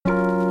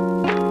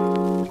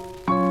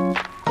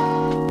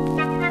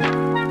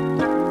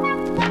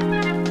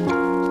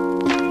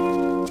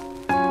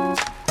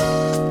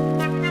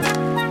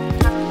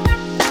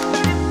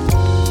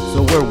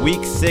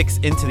week 6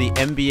 into the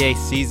NBA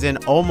season,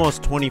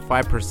 almost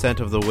 25%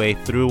 of the way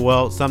through.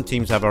 Well, some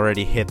teams have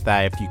already hit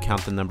that if you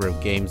count the number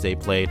of games they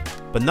played.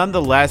 But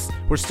nonetheless,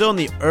 we're still in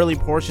the early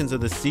portions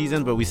of the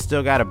season, but we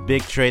still got a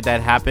big trade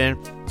that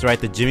happened. That's right,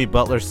 the Jimmy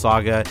Butler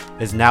saga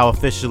is now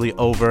officially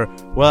over.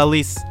 Well, at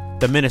least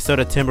the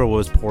Minnesota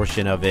Timberwolves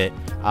portion of it.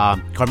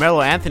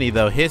 Carmelo Anthony,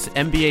 though, his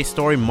NBA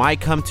story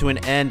might come to an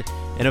end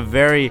in a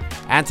very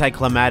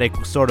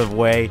anticlimactic sort of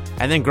way.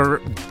 And then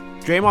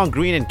Draymond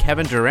Green and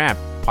Kevin Durant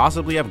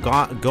possibly have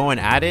going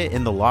at it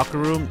in the locker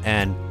room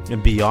and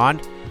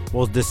beyond.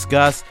 We'll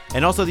discuss,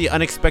 and also the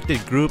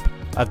unexpected group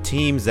of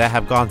teams that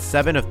have gone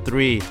 7 of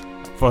 3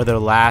 for their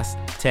last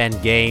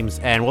 10 games,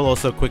 and we'll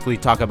also quickly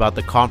talk about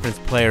the conference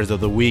players of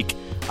the week.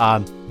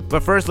 But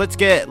first, let's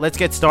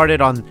get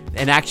started on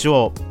an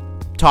actual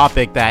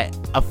topic that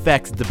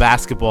affects the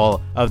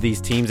basketball of these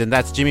teams, and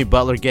that's Jimmy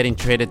Butler getting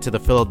traded to the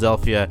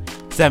Philadelphia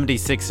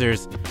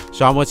 76ers.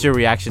 Sean, what's your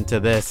reaction to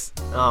this?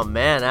 Oh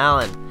man,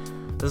 Alan,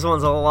 this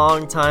one's a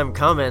long time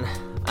coming.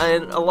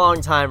 A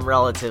long time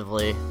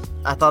relatively.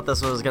 I thought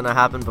this was going to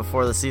happen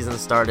before the season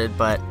started,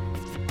 but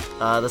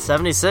the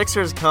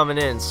 76ers coming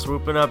in,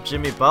 swooping up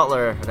Jimmy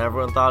Butler, and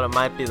everyone thought it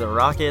might be the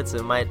Rockets,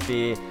 it might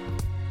be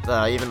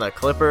even the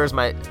Clippers,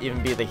 might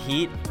even be the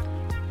Heat.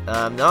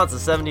 No, it's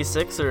the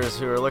 76ers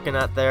who are looking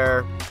at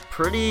their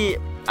pretty,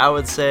 I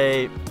would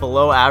say,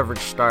 below average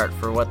start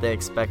for what they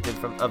expected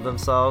of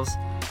themselves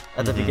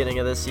at the beginning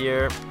of this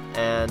year.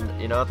 And,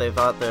 they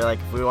thought they're like,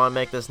 if we want to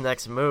make this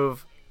next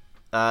move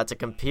to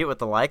compete with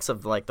the likes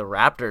of like the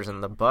Raptors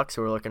and the Bucks,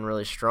 who were looking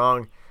really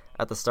strong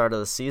at the start of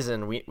the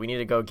season, we need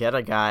to go get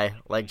a guy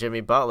like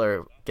Jimmy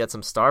Butler, get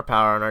some star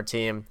power on our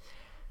team.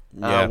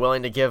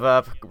 Willing to give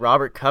up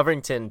Robert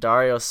Covington,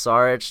 Dario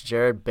Saric,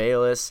 Jared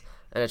Bayless,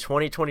 and a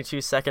 2022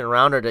 second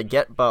rounder to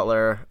get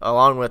Butler,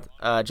 along with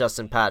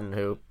Justin Patton,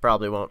 who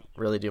probably won't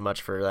really do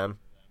much for them.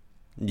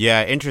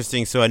 Yeah,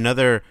 interesting. So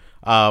another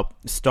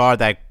star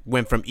that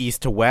went from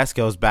east to west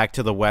goes back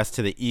to the west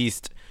to the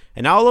east.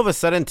 And now all of a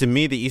sudden, to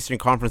me, the Eastern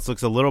Conference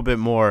looks a little bit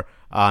more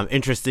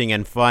interesting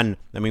and fun.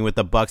 I mean, with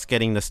the Bucks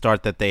getting the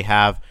start that they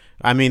have.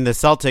 I mean, the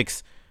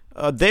Celtics,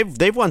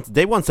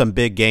 they won some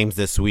big games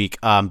this week,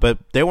 but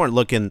they weren't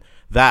looking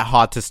that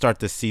hot to start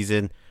the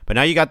season. But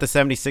now you got the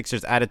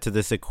 76ers added to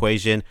this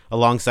equation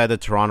alongside the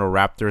Toronto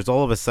Raptors.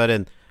 All of a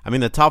sudden, I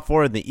mean, the top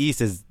 4 in the East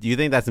do you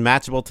think that's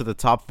matchable to the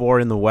top 4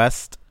 in the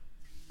West?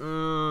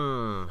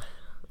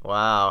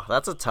 Wow,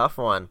 that's a tough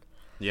one.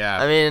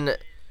 Yeah. I mean,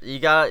 you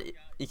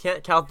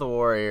can't count the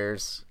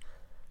Warriors,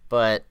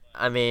 but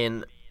I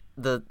mean,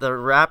 the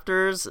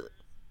Raptors,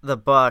 the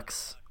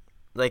Bucks,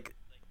 like,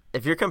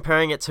 if you're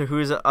comparing it to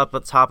who's up at the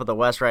top of the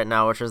West right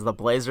now, which is the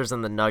Blazers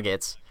and the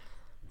Nuggets,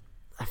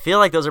 I feel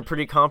like those are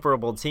pretty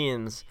comparable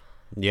teams.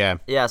 Yeah.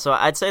 Yeah, so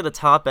I'd say the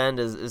top end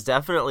is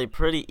definitely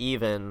pretty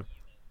even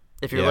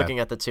if you're looking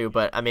at the two,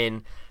 but I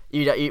mean,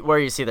 where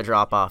you see the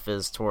drop-off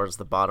is towards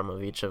the bottom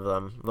of each of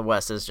them. The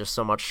West is just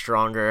so much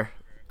stronger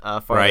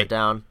farther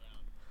down.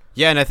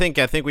 Yeah, and I think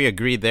we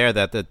agree there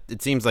that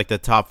it seems like the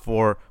top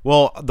 4.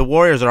 Well, the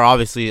Warriors are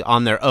obviously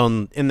in their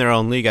own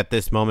league at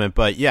this moment,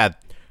 but yeah,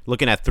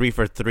 looking at 3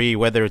 for 3,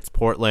 whether it's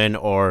Portland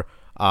or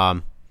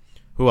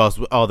who else?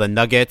 Oh, the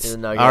Nuggets. The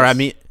Nuggets. Or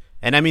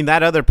I mean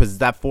that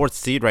 4th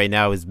seed right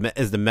now is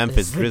the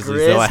Memphis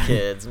Grizzlies. The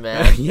kids,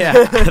 man.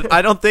 Yeah,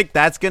 I don't think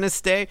that's gonna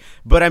stay,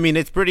 but I mean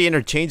it's pretty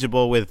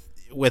interchangeable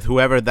with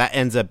whoever that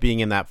ends up being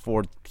in that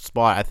 4th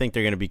spot. I think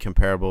they're gonna be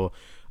comparable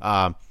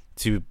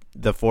to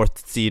the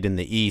 4th seed in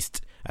the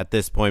East at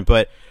this point.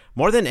 But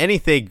more than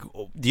anything,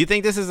 do you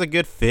think this is a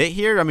good fit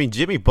here? I mean,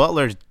 Jimmy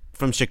Butler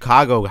from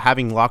Chicago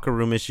having locker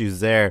room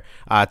issues there,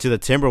 to the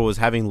Timberwolves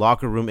having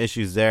locker room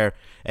issues there,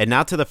 and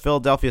now to the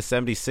Philadelphia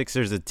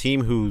 76ers, a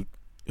team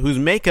whose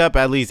makeup,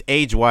 at least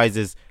age-wise,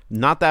 is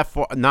not that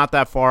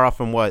far off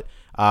from what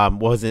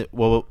was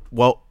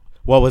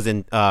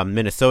in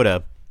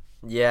Minnesota.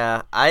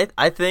 Yeah,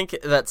 I think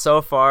that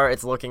so far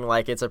it's looking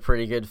like it's a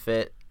pretty good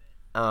fit.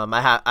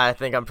 I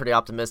think I'm pretty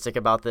optimistic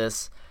about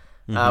this.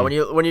 When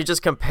you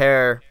just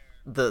compare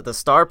the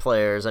star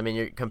players, I mean,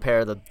 you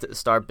compare the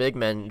star big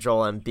men,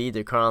 Joel Embiid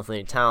to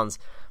Karl-Anthony Towns.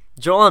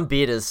 Joel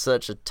Embiid is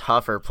such a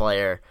tougher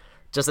player,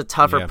 just a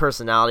tougher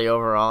personality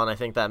overall, and I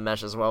think that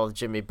meshes well with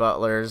Jimmy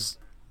Butler's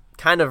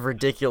kind of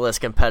ridiculous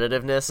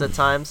competitiveness at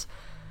times.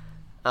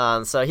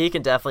 So he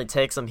can definitely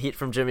take some heat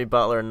from Jimmy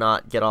Butler and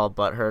not get all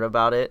butthurt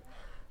about it.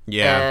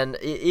 Yeah. And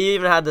he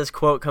even had this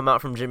quote come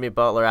out from Jimmy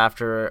Butler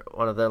after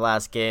one of their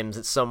last games.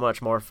 It's so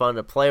much more fun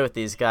to play with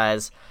these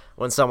guys.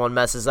 When someone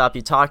messes up,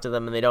 you talk to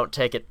them and they don't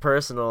take it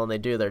personal and they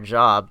do their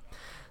job.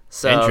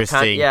 So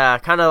interesting.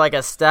 Kind of like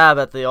a stab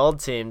at the old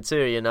team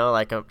too,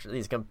 like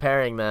he's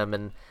comparing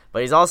them.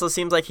 But he also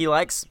seems like he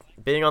likes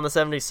being on the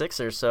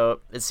 76ers,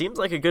 so it seems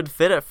like a good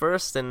fit at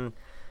first. And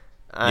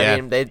I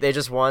mean, they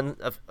just won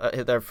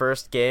their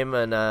first game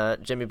in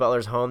Jimmy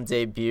Butler's home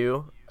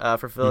debut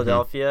for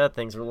Philadelphia.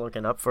 Things were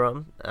looking up for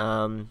him.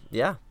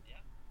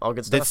 All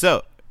good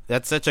stuff.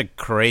 That's such a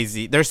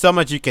crazy. There's so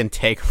much you can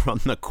take from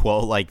the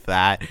quote like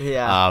that.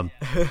 Yeah.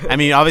 I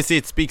mean, obviously,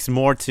 it speaks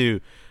more to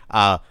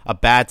a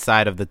bad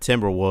side of the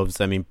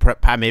Timberwolves. I mean,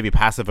 maybe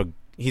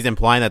he's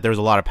implying that there's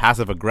a lot of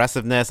passive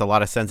aggressiveness, a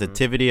lot of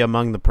sensitivity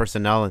among the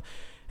personnel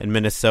in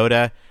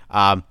Minnesota.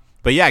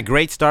 But yeah,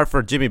 great start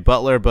for Jimmy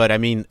Butler. But I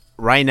mean,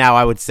 right now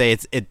I would say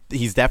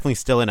he's definitely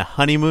still in a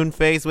honeymoon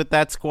phase with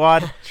that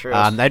squad. True.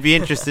 I'd be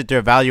interested to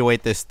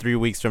evaluate this 3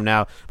 weeks from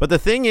now. But the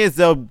thing is,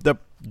 though, the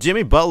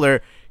Jimmy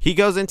Butler, he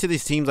goes into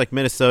these teams like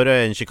Minnesota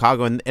and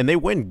Chicago, and they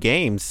win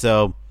games.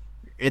 So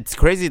it's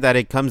crazy that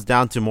it comes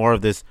down to more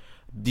of these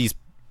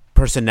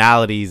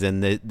personalities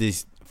and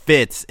these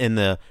fits in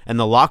the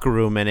locker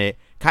room, and it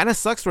kind of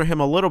sucks for him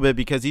a little bit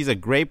because he's a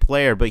great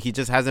player, but he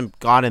just hasn't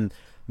gotten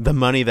the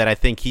money that I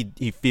think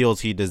he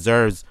feels he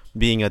deserves,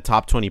 being a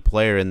top 20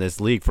 player in this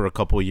league for a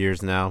couple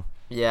years now.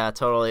 Yeah,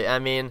 totally. I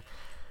mean,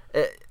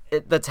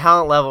 the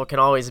talent level can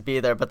always be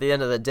there, but at the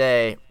end of the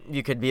day,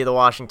 you could be the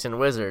Washington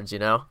Wizards, you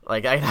know?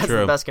 Like, that's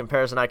True. the best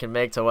comparison I can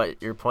make to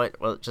what your point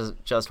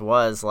just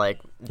was. Like,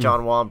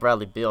 John Wall and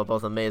Bradley Beal,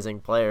 both amazing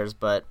players,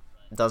 but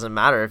it doesn't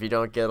matter if you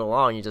don't get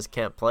along. You just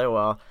can't play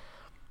well.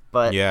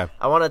 But yeah.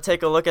 I want to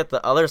take a look at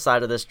the other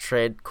side of this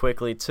trade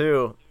quickly,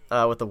 too,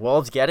 with the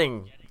Wolves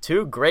getting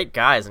two great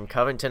guys in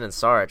Covington and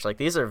Saric. Like,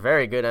 these are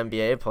very good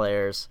NBA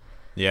players.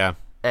 Yeah.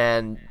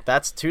 And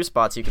that's two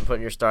spots you can put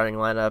in your starting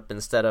lineup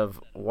instead of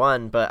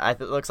one.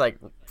 But it looks like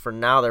for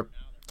now they're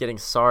getting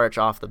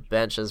Saric off the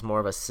bench as more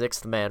of a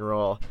sixth-man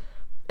role.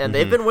 And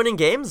they've been winning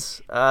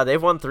games.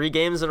 They've won 3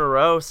 games in a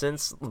row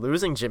since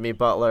losing Jimmy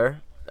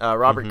Butler.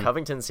 Robert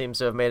Covington seems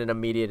to have made an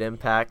immediate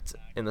impact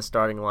in the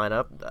starting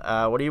lineup.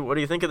 What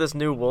do you think of this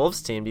new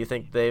Wolves team? Do you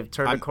think they've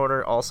turned a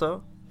corner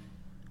also?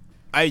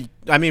 I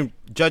mean,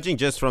 judging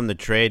just from the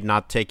trade,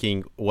 not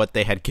taking what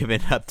they had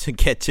given up to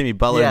get Jimmy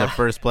Butler in the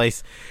first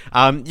place.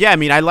 Yeah, I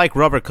mean, I like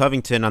Robert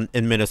Covington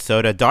in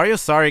Minnesota. Dario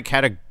Saric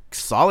had a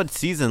solid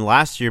season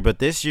last year, but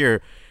this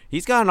year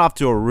he's gotten off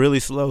to a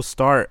really slow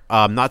start,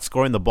 not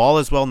scoring the ball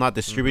as well, not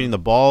distributing the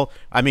ball.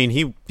 I mean,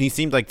 he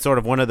seemed like sort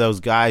of one of those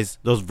guys,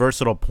 those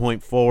versatile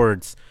point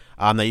forwards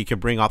that you could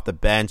bring off the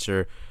bench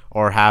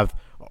or have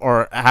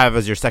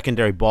as your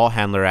secondary ball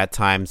handler at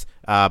times.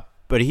 But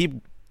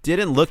he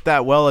didn't look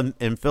that well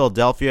in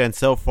Philadelphia, and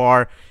so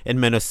far in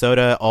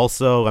Minnesota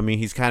also. I mean,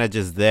 he's kind of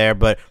just there.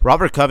 But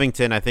Robert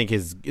Covington, I think,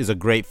 is a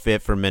great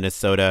fit for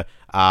Minnesota.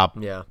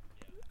 Yeah.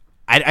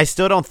 I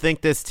still don't think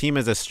this team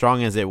is as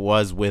strong as it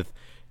was with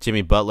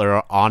Jimmy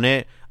Butler on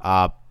it.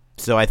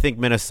 So I think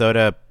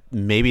Minnesota,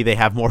 maybe they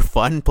have more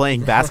fun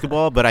playing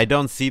basketball, but I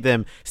don't see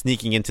them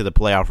sneaking into the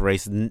playoff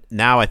race.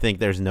 Now I think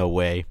there's no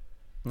way.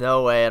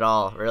 No way at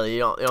all, really. You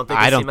don't think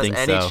this team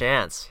has any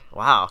chance?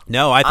 Wow.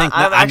 No, I think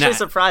I'm actually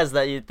surprised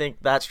that you think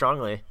that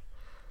strongly.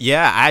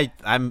 Yeah,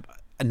 I'm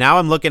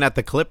looking at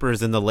the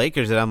Clippers and the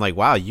Lakers, and I'm like,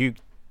 wow,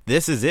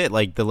 this is it.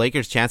 Like, the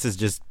Lakers' chances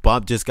just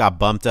got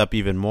bumped up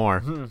even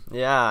more.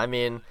 Yeah, I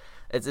mean,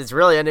 it's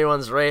really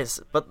anyone's race.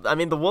 But I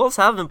mean, the Wolves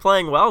have been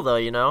playing well, though.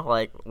 You know,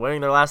 like winning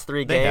their last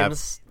 3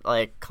 games,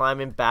 like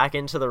climbing back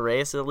into the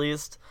race at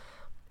least.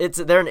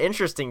 They're an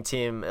interesting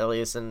team, at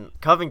least. And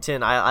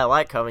Covington, I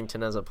like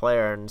Covington as a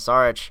player, and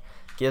Saric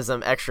gives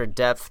them extra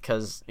depth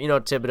because, you know,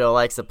 Thibodeau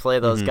likes to play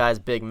those guys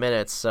big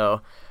minutes. So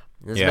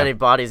as many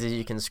bodies as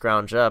you can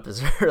scrounge up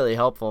is really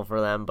helpful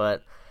for them.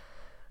 But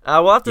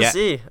we'll have to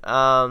see.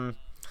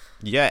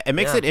 Yeah, it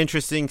makes it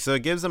interesting, so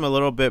it gives them a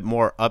little bit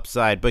more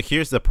upside. But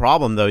here's the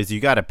problem, though, is you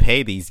got to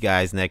pay these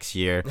guys next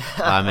year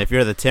if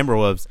you're the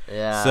Timberwolves.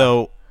 Yeah.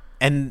 So...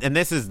 And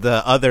this is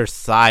the other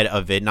side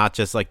of it, not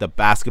just like the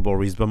basketball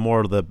reasons, but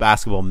more the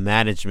basketball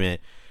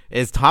management,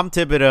 is Tom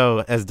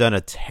Thibodeau has done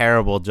a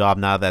terrible job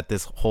now that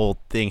this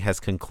whole thing has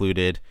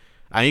concluded.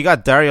 You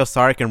got Dario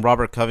Saric and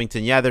Robert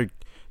Covington. Yeah,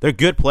 they're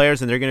good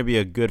players and they're going to be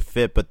a good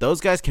fit, but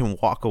those guys can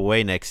walk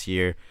away next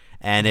year.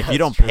 And if you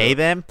don't pay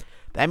them,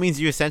 that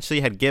means you essentially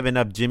had given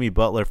up Jimmy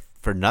Butler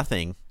for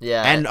nothing.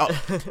 Yeah.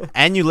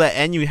 And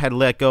you had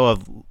let go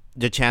of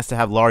the chance to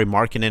have Lauri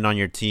Markkanen on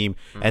your team,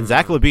 and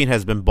Zach LaVine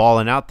has been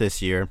balling out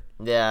this year.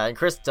 Yeah, and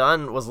Chris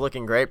Dunn was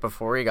looking great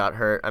before he got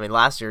hurt. I mean,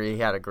 last year he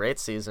had a great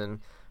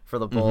season for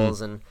the Bulls,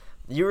 and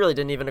you really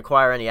didn't even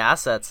acquire any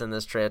assets in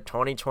this trade.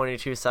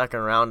 2022 second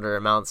rounder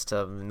amounts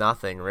to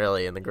nothing,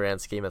 really, in the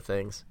grand scheme of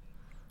things.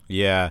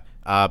 Yeah,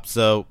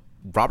 so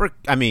Robert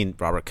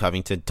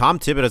Covington, Tom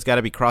Thibodeau's got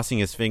to be crossing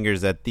his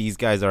fingers that these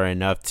guys are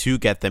enough to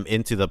get them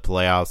into the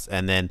playoffs,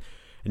 and then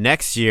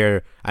next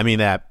year, I mean,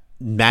 that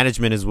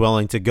management is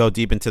willing to go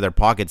deep into their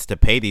pockets to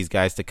pay these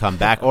guys to come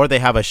back, or they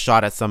have a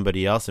shot at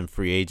somebody else in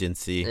free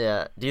agency.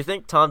 Yeah. Do you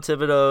think Tom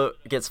Thibodeau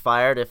gets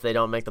fired if they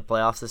don't make the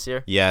playoffs this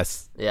year?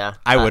 Yes. Yeah.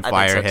 I would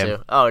fire think so him.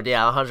 Too. Oh,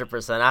 yeah,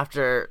 100%.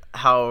 After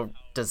how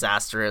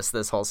disastrous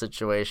this whole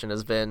situation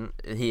has been,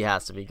 he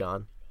has to be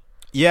gone.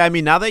 Yeah, I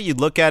mean, now that you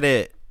look at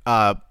it,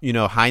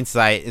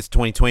 hindsight is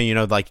 2020,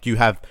 like you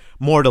have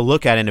more to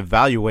look at and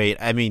evaluate.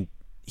 I mean,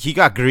 he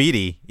got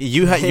greedy.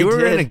 You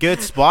were in a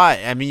good spot.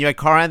 I mean, you had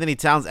Karl Anthony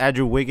Towns,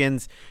 Andrew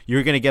Wiggins. You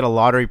were going to get a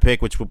lottery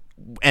pick,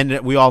 and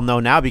we all know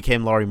now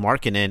became Lauri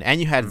Markkanen,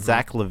 and you had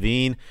Zach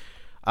LaVine.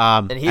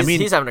 And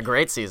he's having a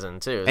great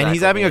season too. And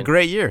he's having a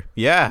great year.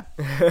 Yeah.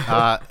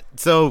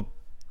 So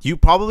you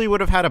probably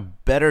would have had a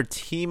better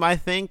team, I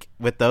think,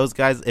 with those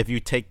guys if you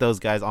take those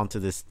guys onto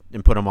this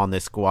and put them on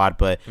this squad.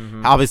 But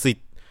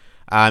obviously,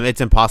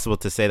 it's impossible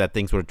to say that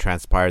things would have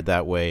transpired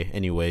that way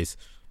anyways.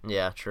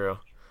 Yeah, true.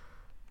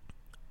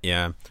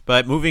 Yeah,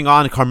 but moving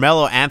on,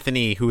 Carmelo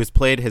Anthony, who has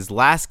played his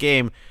last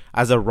game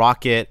as a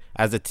Rocket,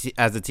 as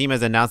the team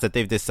has announced that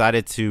they've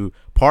decided to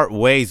part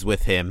ways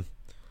with him.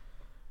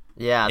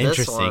 Yeah,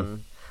 this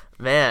one,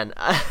 man.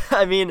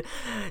 I mean,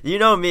 you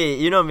know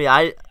me.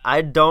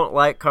 I don't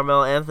like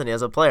Carmelo Anthony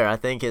as a player. I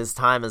think his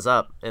time is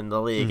up in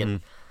the league,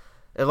 and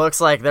it looks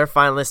like they're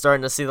finally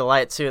starting to see the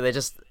light too.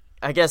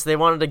 I guess they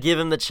wanted to give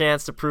him the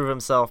chance to prove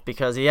himself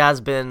because he has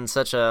been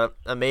such a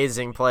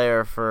amazing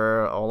player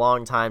for a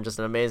long time, just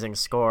an amazing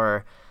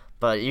scorer.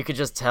 But you could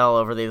just tell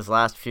over these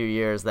last few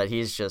years that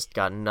he's just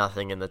got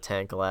nothing in the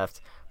tank left.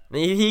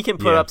 He can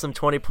put up some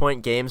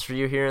 20-point games for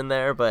you here and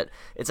there, but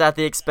it's at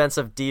the expense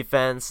of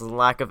defense and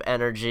lack of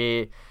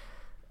energy.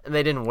 And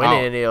they didn't win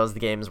any of those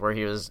games where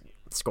he was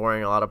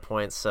scoring a lot of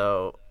points.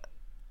 So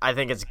I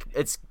think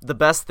it's the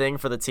best thing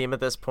for the team at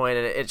this point,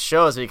 and it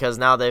shows because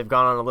now they've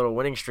gone on a little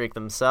winning streak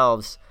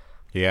themselves.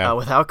 Yeah.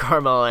 Without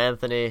Carmelo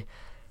Anthony,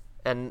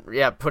 and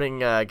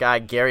putting a guy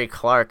Gary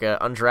Clark, an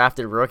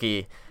undrafted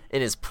rookie,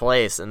 in his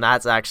place, and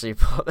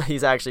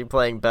he's actually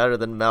playing better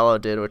than Melo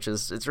did,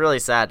 it's really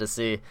sad to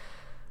see.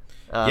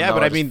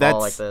 But I mean that's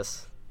like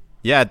this.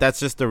 Yeah, that's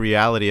just the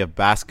reality of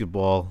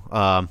basketball.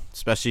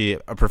 Especially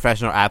a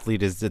professional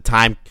athlete is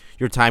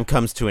your time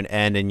comes to an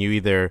end, and you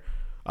either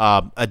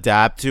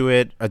adapt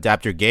your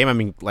game. I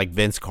mean, like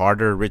Vince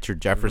Carter,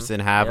 Richard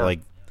Jefferson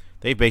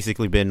they've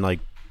basically been like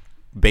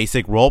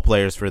basic role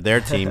players for their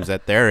teams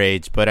at their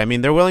age. But I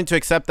mean, they're willing to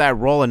accept that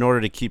role in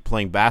order to keep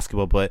playing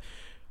basketball. But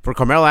for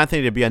Carmelo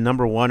Anthony to be a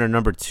number 1 or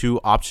number 2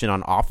 option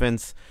on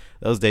offense,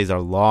 those days are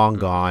long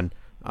gone.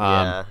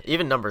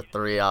 Even number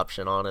 3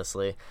 option,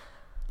 honestly.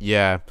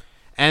 Yeah.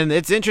 And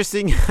it's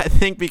interesting, I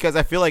think, because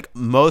I feel like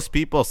most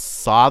people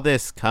saw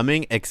this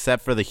coming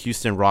except for the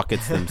Houston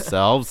Rockets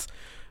themselves.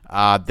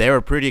 They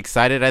were pretty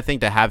excited, I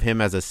think, to have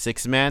him as a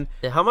 6-man.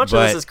 Yeah, how much of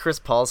this is Chris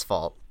Paul's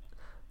fault?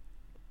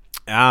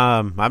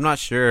 I'm not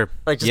sure.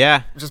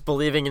 Just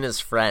believing in his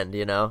friend,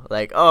 you know?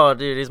 Like, oh,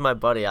 dude, he's my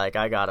buddy. Like,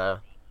 I got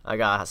a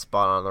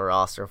spot on the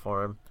roster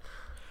for him.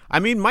 I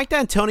mean, Mike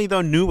D'Antoni,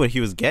 though, knew what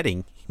he was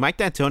getting. Mike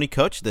D'Antoni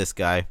coached this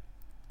guy.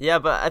 Yeah,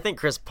 but I think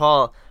Chris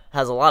Paul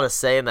has a lot of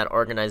say in that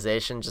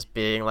organization, just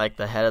being like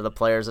the head of the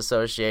Players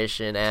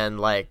Association and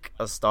like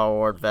a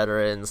stalwart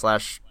veteran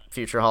 /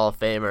 future Hall of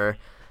Famer.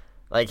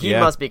 Like, he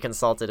must be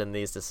consulted in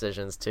these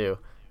decisions too.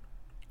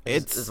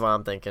 Is what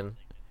I'm thinking.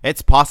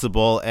 It's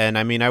possible, and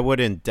I mean, I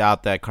wouldn't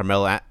doubt that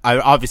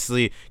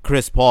obviously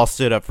Chris Paul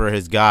stood up for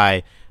his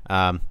guy.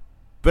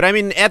 But I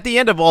mean, at the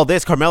end of all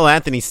this, Carmelo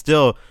Anthony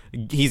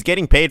he's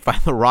getting paid by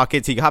the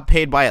Rockets. He got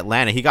paid by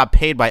Atlanta. He got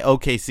paid by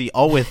OKC,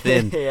 all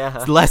within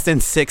less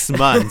than 6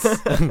 months.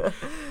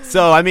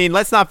 So, I mean,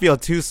 let's not feel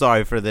too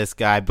sorry for this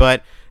guy.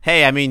 But,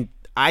 hey, I mean,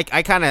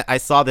 I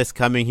saw this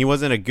coming. He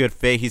wasn't a good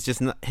fit. He's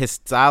just his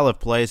style of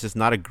play is just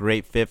not a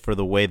great fit for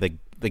the way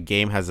the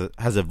game has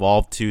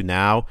evolved to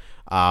now.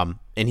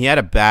 And he had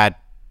a bad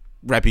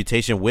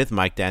reputation with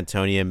Mike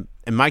D'Antoni.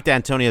 And Mike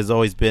D'Antoni has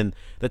always been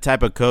the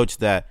type of coach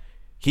that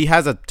he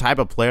has a type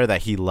of player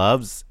that he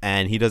loves,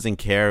 and he doesn't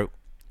care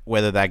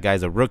whether that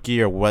guy's a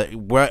rookie or what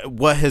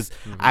his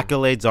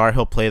accolades are.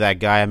 He'll play that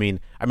guy. I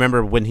mean, I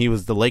remember when he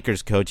was the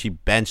Lakers coach, he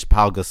benched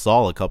Pau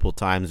Gasol a couple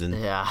times, and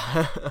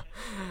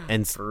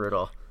and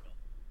brutal.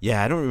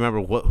 Yeah, I don't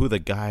remember who the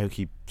guy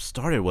he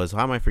started was.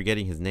 How am I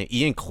forgetting his name?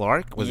 Ian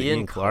Clark? Was it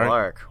Ian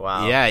Clark?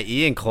 Wow. Yeah,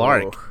 Ian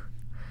Clark. Ooh.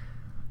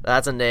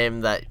 That's a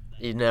name that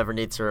you never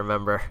need to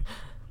remember.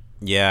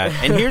 Yeah,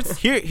 and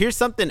here's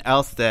something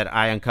else that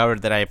I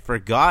uncovered that I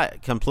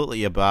forgot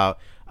completely about.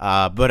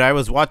 But I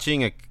was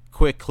watching a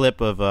quick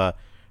clip of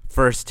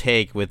First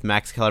Take with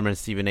Max Kellerman and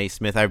Stephen A.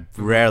 Smith. I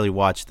rarely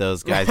watch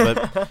those guys,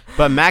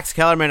 but Max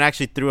Kellerman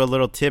actually threw a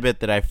little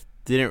tidbit that I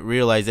didn't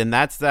realize, and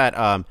that's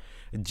that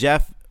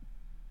Jeff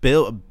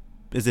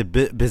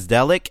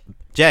Bzdelik?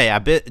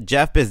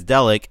 Jeff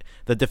Bzdelik,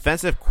 the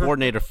defensive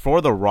coordinator for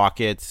the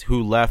Rockets,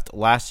 who left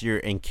last year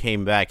and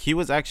came back. He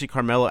was actually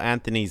Carmelo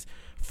Anthony's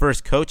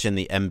first coach in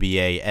the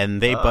NBA, and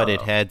they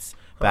butted heads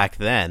back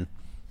then.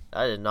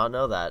 I did not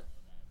know that.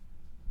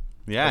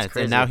 Yeah,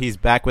 and now he's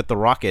back with the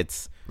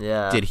Rockets.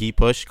 Yeah. Did he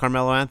push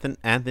Carmelo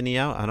Anthony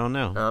out? I don't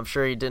know. No, I'm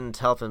sure he didn't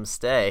help him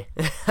stay.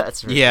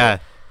 That's for sure. Yeah.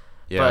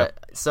 But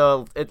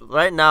so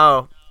right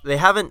now they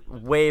haven't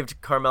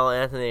waived Carmelo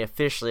Anthony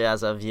officially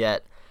as of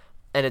yet,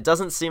 and it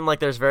doesn't seem like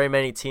there's very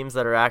many teams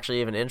that are actually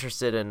even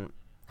interested in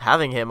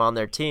having him on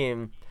their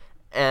team.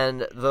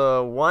 And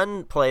the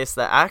one place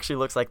that actually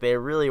looks like they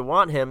really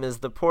want him is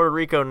the Puerto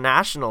Rico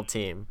national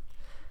team.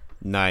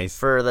 Nice.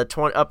 For the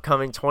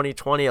upcoming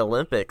 2020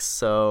 Olympics.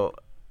 So,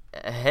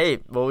 hey,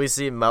 will we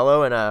see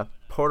Melo in a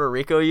Puerto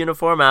Rico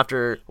uniform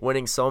after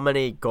winning so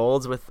many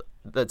golds with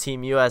the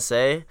Team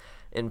USA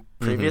in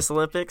previous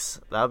Olympics?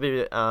 That would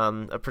be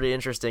a pretty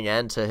interesting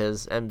end to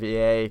his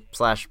NBA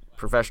 /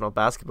 professional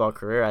basketball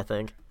career, I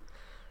think.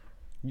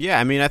 Yeah,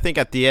 I mean, I think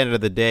at the end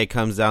of the day, it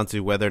comes down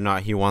to whether or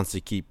not he wants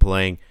to keep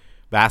playing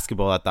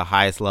basketball at the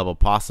highest level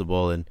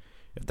possible. And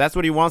if that's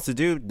what he wants to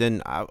do,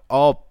 then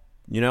all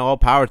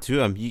power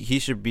to him. He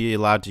should be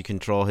allowed to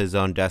control his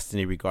own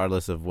destiny,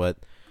 regardless of what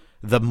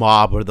the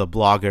mob or the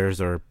bloggers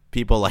or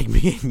people like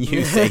me and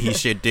you say he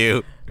should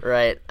do.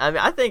 Right. I mean,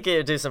 I think it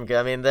would do some good.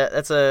 I mean,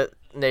 that's a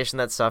nation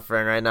that's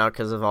suffering right now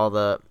because of all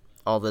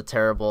the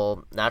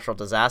terrible natural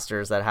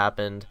disasters that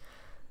happened.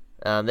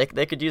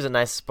 They could use a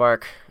nice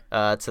spark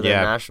to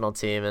their national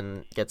team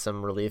and get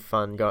some relief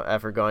fund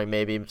effort going.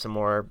 Maybe some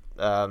more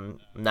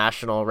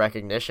national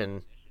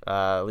recognition,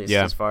 at least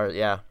as far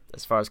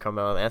as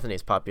Carmelo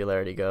Anthony's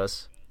popularity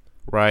goes.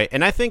 Right,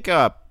 and I think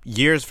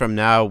years from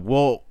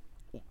now,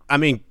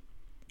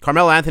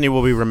 Carmelo Anthony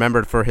will be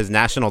remembered for his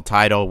national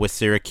title with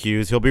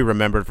Syracuse. He'll be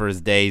remembered for his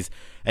days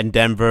in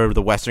Denver,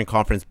 the Western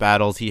Conference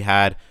battles he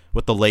had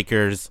with the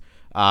Lakers.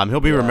 He'll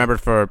be remembered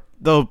for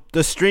the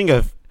string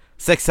of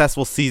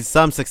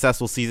some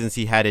successful seasons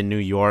he had in New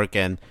York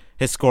and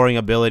his scoring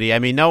ability. I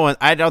mean,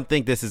 I don't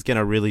think this is going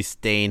to really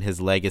stain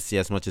his legacy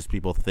as much as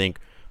people think.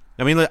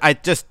 I mean, I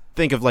just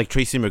think of like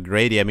Tracy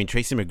McGrady. I mean,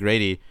 Tracy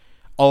McGrady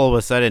all of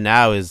a sudden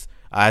now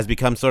has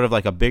become sort of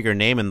like a bigger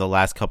name in the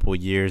last couple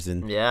of years.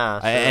 And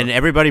and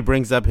everybody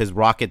brings up his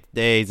Rocket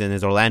days and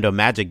his Orlando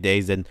Magic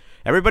days, and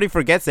everybody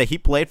forgets that he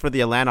played for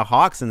the Atlanta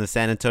Hawks and the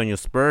San Antonio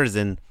Spurs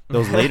in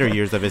those later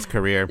years of his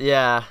career.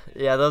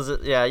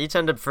 You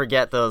tend to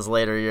forget those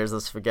later years,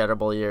 those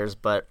forgettable years.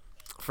 But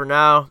for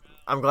now,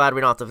 I'm glad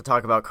we don't have to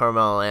talk about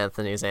Carmelo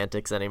Anthony's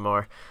antics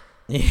anymore.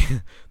 Yeah,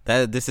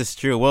 this is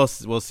true. We'll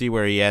see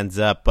where he ends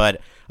up. But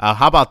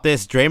how about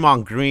this?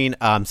 Draymond Green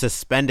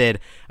suspended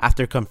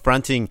after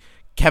confronting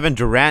Kevin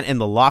Durant in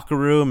the locker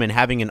room and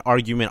having an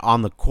argument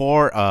on the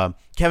court.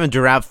 Kevin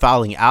Durant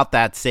fouling out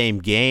that same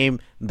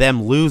game,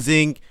 them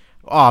losing.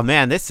 Oh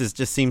man,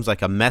 just seems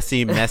like a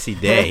messy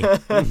day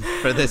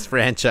for this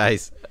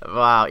franchise.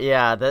 Wow,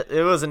 yeah,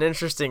 it was an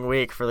interesting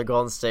week for the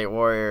Golden State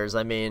Warriors.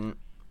 I mean,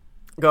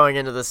 going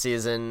into the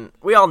season,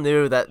 we all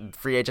knew that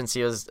free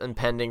agency was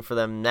impending for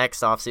them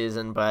next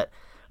offseason, but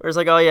it was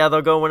like, oh yeah,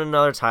 they'll go win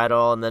another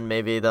title, and then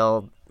maybe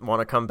they'll want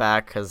to come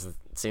back because it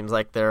seems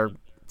like they're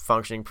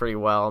functioning pretty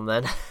well. And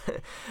then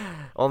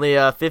only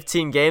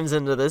 15 games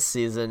into this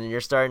season, and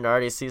you're starting to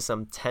already see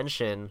some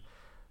tension.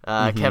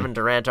 Kevin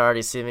Durant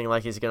already seeming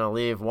like he's going to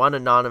leave. One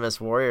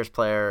anonymous Warriors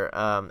player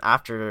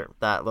after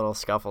that little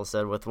scuffle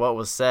said, with what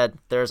was said,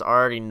 there's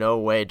already no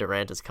way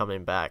Durant is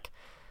coming back.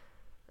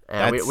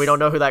 And we don't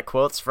know who that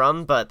quote's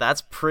from, but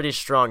that's pretty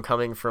strong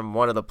coming from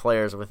one of the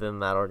players within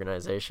that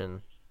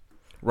organization.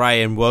 Right,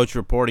 and Woj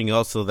reporting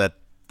also that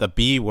the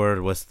B word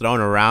was thrown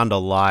around a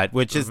lot,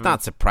 which is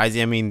not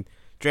surprising. I mean,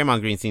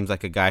 Draymond Green seems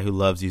like a guy who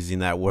loves using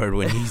that word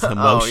when he's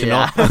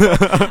emotional.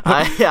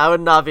 I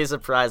would not be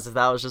surprised if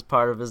that was just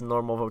part of his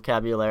normal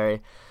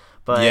vocabulary.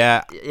 But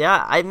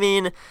yeah, I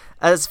mean,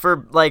 as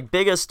for like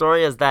big a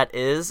story as that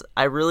is,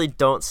 I really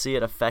don't see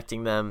it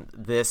affecting them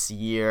this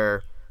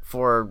year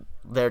for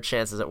their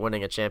chances at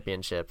winning a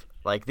championship.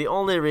 Like, the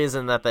only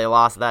reason that they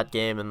lost that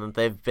game and that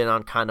they've been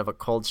on kind of a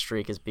cold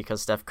streak is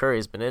because Steph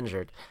Curry's been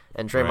injured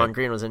and Draymond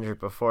Green was injured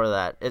before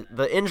that.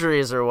 The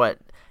injuries are what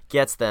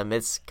gets them.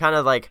 It's kind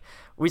of like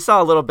we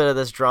saw a little bit of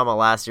this drama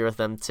last year with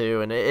them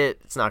too, and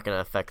it's not going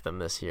to affect them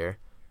this year,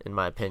 in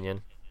my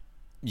opinion.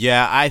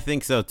 Yeah, I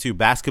think so too.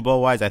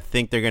 Basketball-wise, I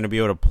think they're going to be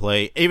able to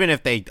play, even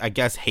if they, I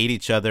guess, hate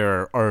each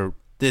other or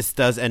this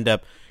does end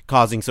up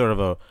causing sort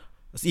of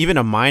even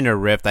a minor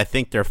rift. I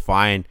think they're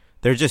fine.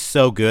 They're just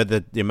so good,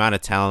 the amount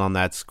of talent on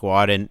that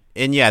squad. And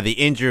yeah, the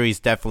injuries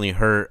definitely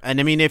hurt. And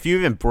I mean, if you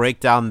even break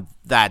down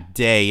that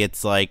day,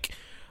 it's like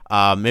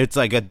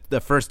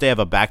the first day of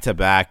a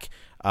back-to-back.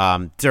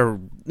 I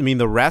mean,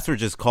 the refs were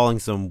just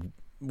calling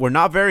we're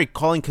not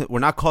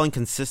calling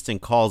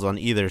consistent calls on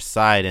either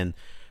side. And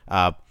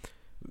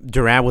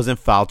Durant was in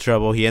foul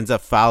trouble. He ends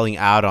up fouling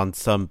out on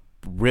some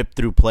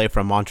rip-through play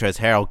from Montrezl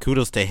Harrell.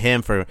 Kudos to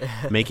him for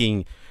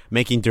making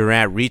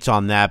Durant reach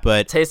on that,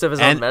 but taste of his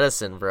own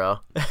medicine, bro.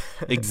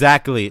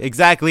 Exactly.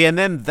 And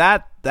then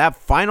that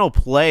final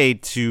play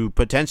to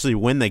potentially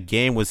win the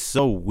game was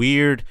so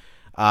weird.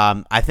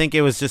 I think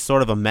it was just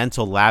sort of a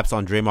mental lapse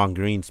on Draymond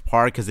Green's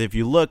part, because if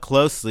you look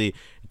closely,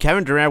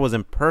 Kevin Durant was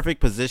in perfect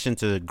position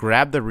to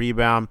grab the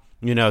rebound,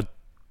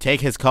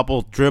 take his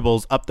couple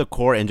dribbles up the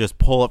court and just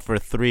pull up for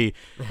three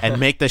and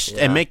make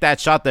and make that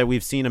shot that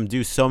we've seen him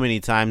do so many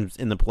times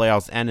in the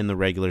playoffs and in the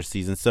regular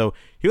season. So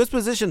he was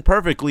positioned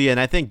perfectly, and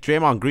I think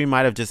Draymond Green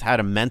might have just had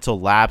a mental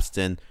lapse,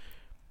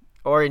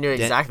 or he knew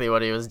exactly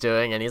what he was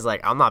doing, and he's like,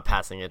 I'm not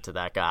passing it to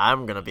that guy.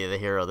 I'm gonna be the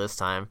hero this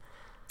time.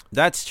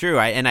 That's true.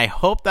 I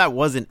hope that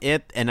wasn't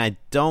it, and I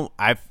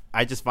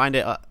just find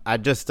it. I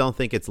just don't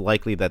think it's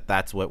likely that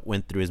that's what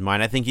went through his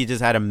mind. I think he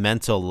just had a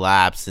mental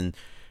lapse and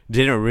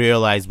didn't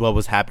realize what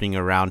was happening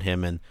around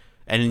him, and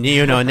then he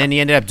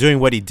ended up doing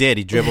what he did.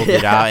 He dribbled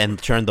it out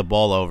and turned the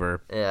ball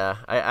over. Yeah,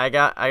 I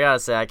gotta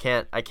say, I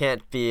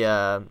can't be.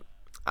 I'm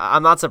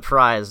not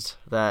surprised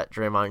that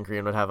Draymond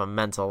Green would have a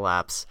mental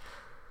lapse.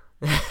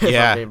 If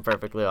I'm being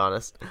perfectly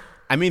honest.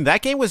 I mean,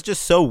 that game was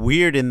just so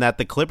weird in that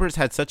the Clippers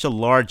had such a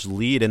large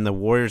lead and the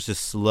Warriors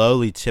just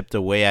slowly chipped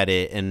away at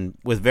it and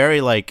was very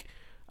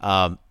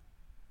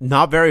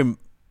not very.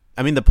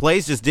 I mean, the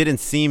plays just didn't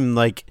seem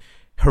like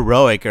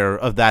heroic or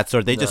of that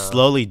sort. They just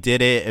slowly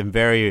did it in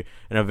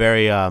a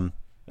very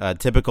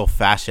typical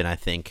fashion, I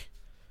think.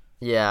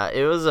 Yeah,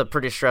 it was a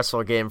pretty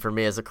stressful game for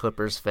me as a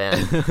Clippers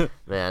fan.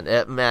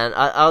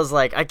 I was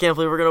like, I can't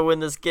believe we're gonna win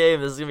this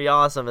game. This is gonna be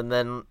awesome. And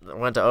then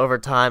went to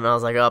overtime, and I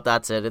was like, oh,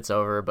 that's it, it's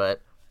over.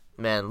 But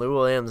man, Lou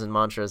Williams and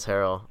Montrezl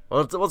Harrell.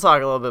 We'll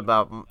talk a little bit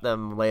about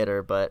them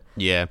later, but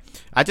yeah,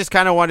 I just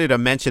kind of wanted to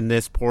mention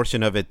this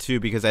portion of it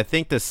too because I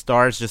think the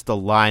stars just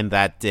aligned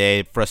that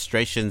day.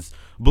 Frustrations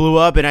blew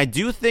up, and I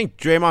do think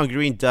Draymond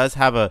Green does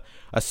have a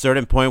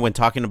certain point when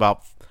talking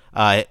about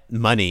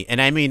money. And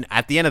I mean,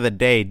 at the end of the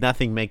day,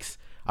 nothing makes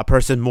a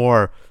person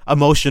more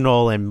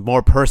emotional and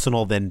more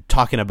personal than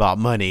talking about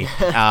money.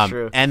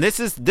 True. And this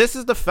is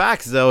the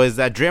facts, though, is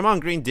that Draymond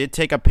Green did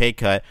take a pay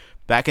cut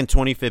back in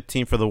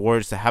 2015 for the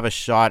Warriors to have a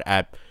shot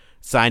at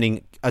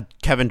signing a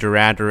Kevin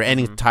Durant or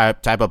any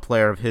type of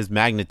player of his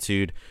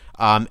magnitude.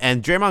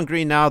 And Draymond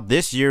Green now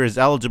this year is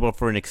eligible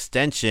for an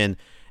extension,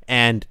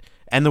 and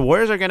the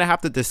Warriors are going to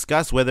have to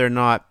discuss whether or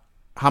not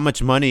how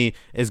much money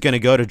is going to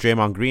go to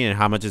Draymond Green and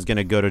how much is going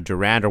to go to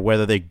Durant, or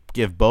whether they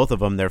give both of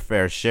them their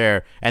fair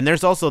share. And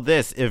there's also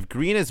this: if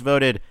Green is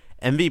voted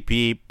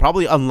MVP,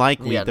 probably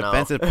unlikely,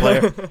 defensive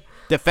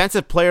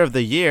player of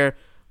the year.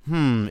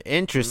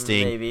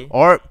 Interesting. Maybe.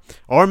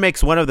 Or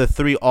makes one of the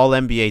 3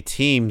 All-NBA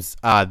teams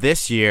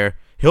this year.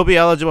 He'll be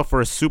eligible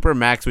for a super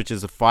max, which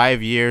is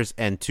 5 years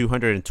and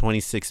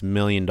 $226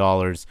 million.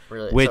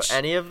 Really? Which, so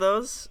any of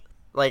those,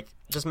 like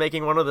just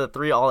making one of the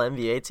 3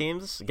 All-NBA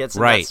teams gets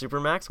in that super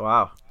max?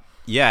 Wow.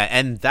 Yeah,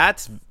 and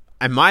that's,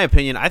 in my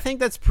opinion, I think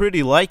that's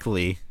pretty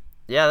likely.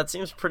 Yeah, that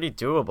seems pretty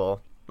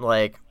doable.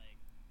 Like,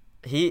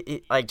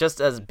 he like just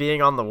as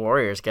being on the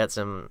Warriors gets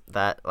him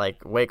that,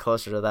 like, way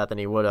closer to that than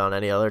he would on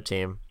any other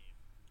team.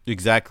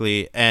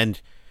 Exactly.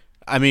 And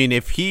I mean,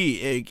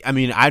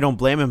 I don't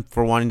blame him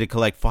for wanting to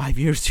collect 5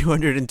 years,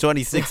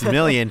 $226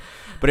 million.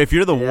 But if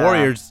you're the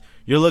Warriors,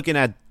 you're looking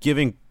at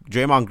giving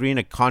Draymond Green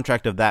a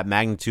contract of that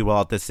magnitude,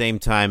 while at the same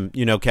time,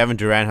 Kevin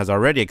Durant has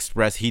already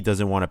expressed he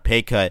doesn't want a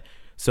pay cut.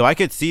 So I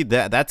could see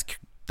that's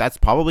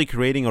probably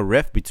creating a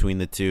rift between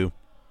the two.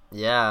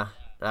 Yeah,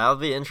 that'll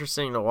be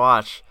interesting to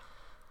watch.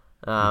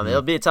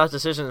 It'll be a tough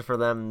decision for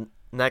them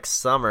next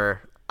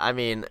summer. I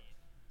mean,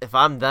 if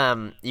I'm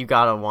them, you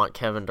gotta want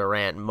Kevin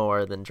Durant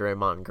more than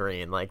Draymond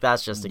Green. Like,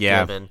 that's just a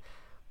given.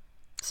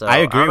 So I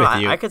agree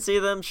with you. I could see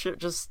them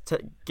just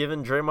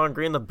giving Draymond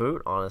Green the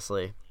boot,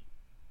 honestly.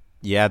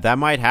 Yeah, that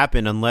might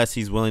happen unless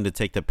he's willing to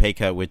take the pay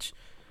cut, which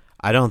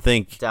I don't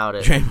think. Doubt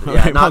it.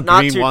 Draymond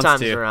not Green 2 wants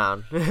times to.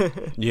 around.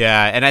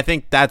 Yeah, and I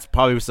think that's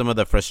probably some of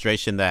the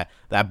frustration that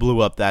blew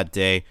up that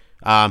day.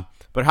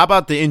 But how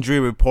about the injury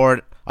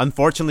report?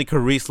 Unfortunately,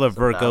 Caris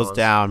LeVert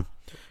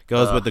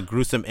goes with a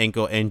gruesome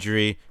ankle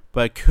injury,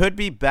 but could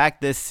be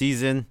back this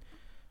season.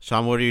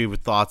 Sean, what are your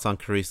thoughts on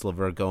Caris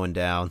LeVert going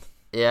down?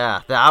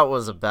 Yeah, that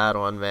was a bad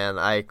one,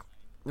 man.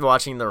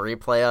 Watching the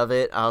replay of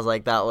it, I was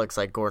like, that looks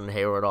like Gordon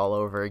Hayward all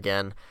over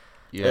again.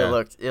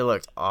 Yeah. It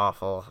looked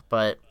awful,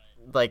 but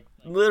like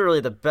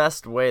literally the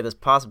best way this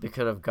possibly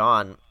could have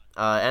gone.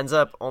 Ends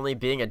up only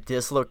being a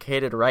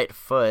dislocated right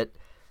foot,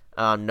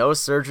 no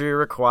surgery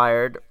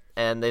required,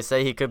 and they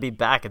say he could be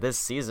back this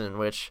season,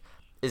 which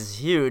is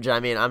huge. I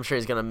mean, I'm sure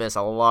he's going to miss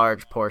a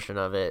large portion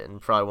of it and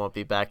probably won't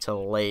be back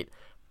till late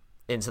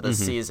into the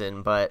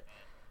season, but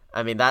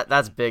I mean,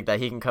 that's big that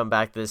he can come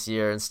back this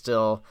year and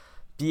still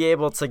be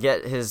able to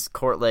get his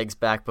court legs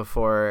back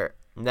before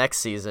next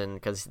season,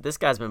 because this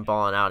guy's been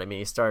balling out. I mean,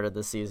 he started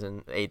the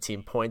season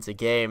 18 points a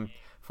game,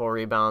 4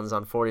 rebounds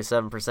on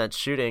 47%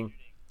 shooting.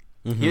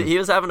 He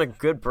was having a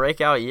good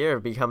breakout year,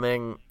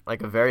 becoming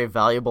like a very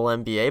valuable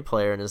NBA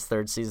player in his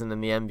 3rd season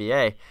in the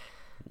NBA.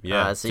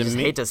 Yeah, so you just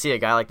hate to see a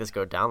guy like this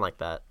go down like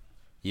that.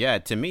 Yeah,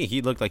 to me,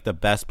 he looked like the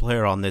best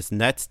player on this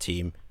Nets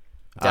team.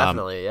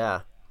 Definitely,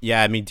 yeah.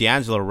 Yeah, I mean,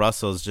 D'Angelo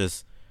Russell's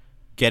just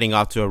getting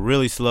off to a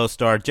really slow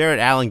start. Jarrett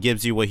Allen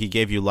gives you what he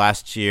gave you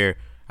last year.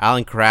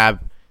 Allen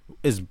Crabbe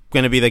is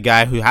going to be the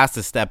guy who has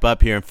to step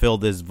up here and fill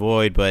this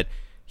void, but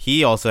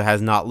he also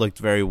has not looked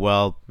very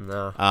well.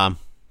 No.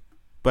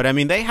 But I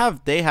mean, they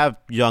have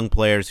young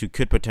players who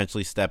could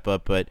potentially step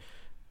up, but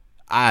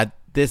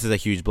this is a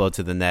huge blow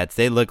to the Nets.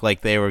 They look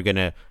like they were going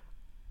to,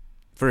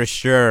 for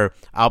sure,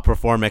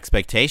 outperform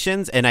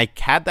expectations, and I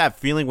had that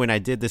feeling when I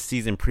did the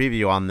season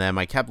preview on them.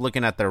 I kept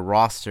looking at their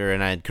roster,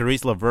 and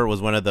Caris LeVert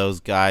was one of those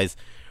guys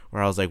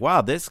where I was like,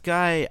 wow, this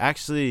guy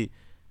actually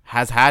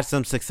has had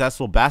some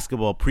successful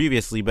basketball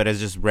previously, but has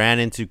just ran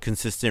into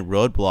consistent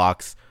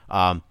roadblocks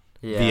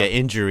via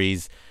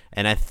injuries.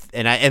 And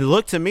it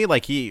looked to me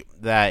like he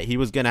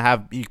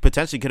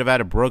potentially could have had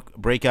a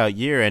breakout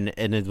year, and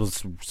it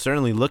was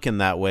certainly looking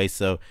that way.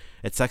 So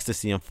it sucks to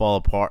see him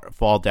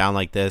fall down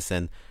like this,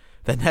 and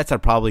the Nets are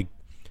probably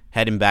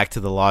heading back to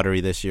the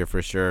lottery this year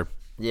for sure.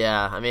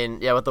 Yeah, I mean,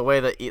 with the way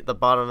the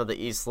bottom of the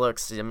East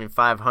looks, I mean,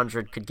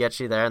 500 could get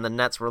you there, and the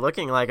Nets were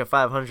looking like a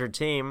 500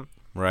 team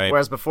Right.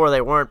 Whereas before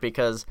they weren't,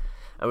 because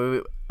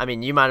I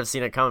mean, you might have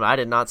seen it coming. I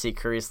did not see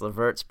Caris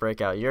LeVert's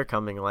breakout year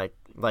coming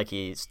like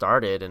he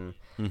started, and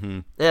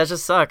yeah, it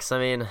just sucks. I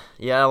mean,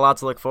 yeah, a lot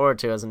to look forward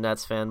to as a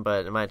Nets fan,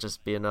 but it might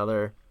just be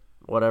another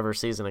whatever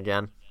season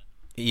again.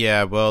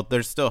 Yeah, well,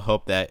 there's still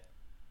hope that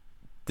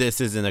this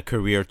isn't a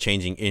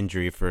career-changing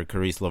injury for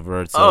Caris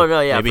LeVert. So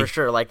for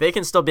sure. Like, they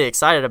can still be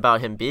excited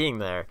about him being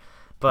there,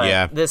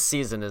 but this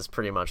season is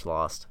pretty much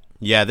lost.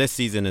 Yeah, this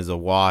season is a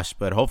wash,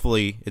 but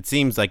hopefully, it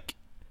seems like,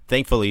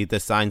 thankfully, the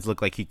signs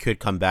look like he could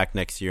come back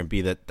next year and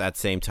be that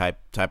same type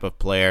of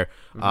player.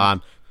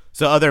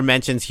 So other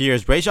mentions here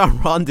is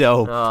Rajon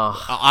Rondo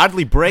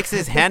oddly breaks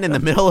his hand in the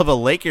middle of a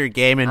Laker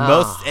game, and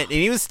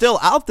he was still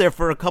out there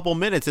for a couple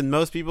minutes, and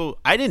most people,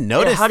 I didn't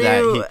notice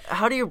that.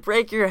 How do you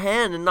break your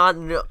hand and not,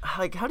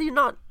 like,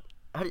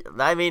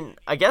 I mean,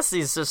 I guess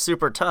he's just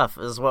super tough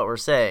is what we're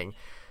saying.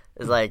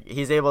 Is like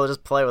he's able to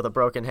just play with a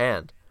broken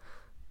hand.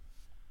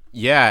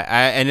 Yeah,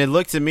 and it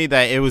looked to me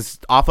that it was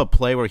off a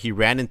play where he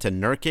ran into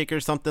Nurkic or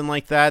something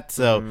like that,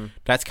 so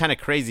that's kind of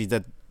crazy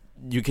that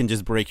you can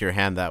just break your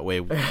hand that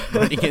way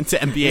running into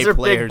NBA These are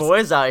players. Big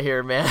boys out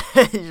here, man.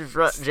 You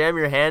just jam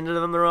your hand into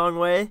them the wrong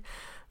way.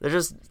 They're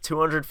just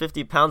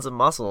 250 pounds of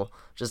muscle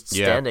just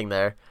standing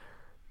there.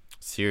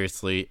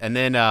 Seriously. And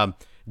then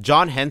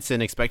John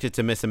Henson expected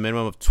to miss a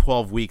minimum of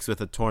 12 weeks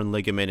with a torn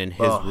ligament in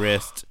his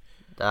wrist.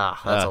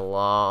 That's a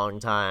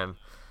long time.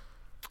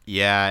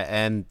 Yeah,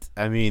 and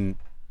I mean,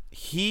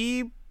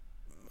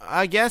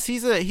 I guess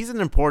he's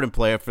an important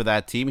player for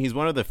that team. He's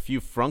one of the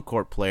few front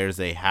court players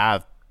they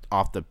have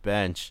off the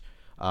bench.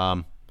 So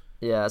I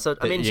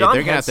mean, John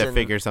they're gonna have to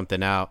figure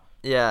something out.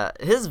 Yeah,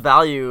 his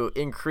value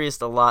increased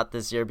a lot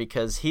this year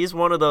because he's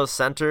one of those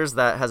centers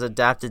that has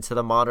adapted to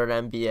the modern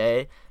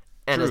NBA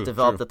and has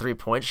developed the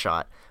 3-point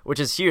shot, which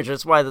is huge.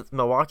 That's why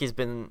Milwaukee's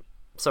been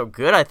so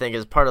good. I think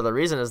is part of the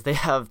reason is they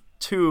have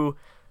two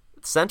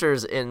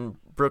centers in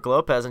Brook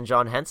Lopez and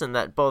John Henson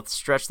that both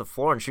stretch the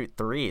floor and shoot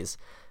threes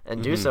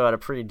and do so at a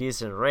pretty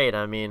decent rate.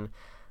 I mean,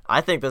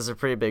 I think this is a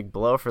pretty big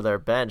blow for their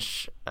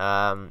bench.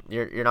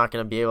 You're not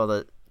going to be able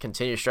to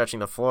continue stretching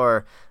the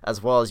floor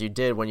as well as you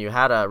did when you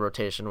had a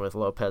rotation with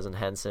Lopez and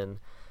Henson.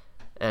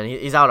 And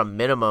he's out a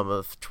minimum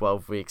of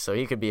 12 weeks, so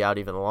he could be out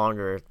even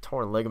longer.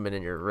 Torn ligament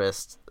in your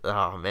wrist.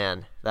 Oh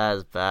man, that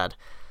is bad.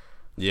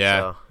 Yeah.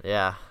 So,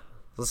 yeah.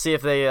 Let's see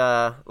if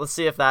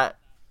that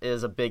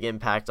is a big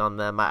impact on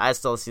them. I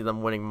still see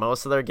them winning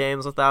most of their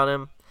games without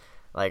him.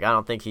 Like, I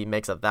don't think he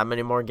makes up that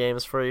many more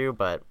games for you,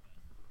 but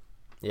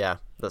yeah,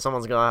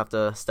 someone's going to have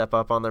to step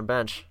up on their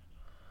bench.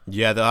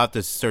 Yeah, they'll have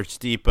to search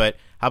deep, but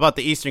how about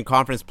the Eastern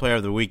Conference Player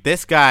of the Week?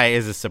 This guy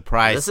is a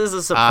surprise. This is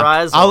a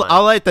surprise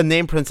I'll let the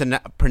name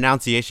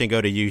pronunciation go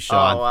to you,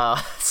 Sean. Oh, wow.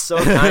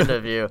 So kind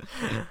of you.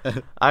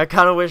 I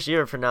kind of wish you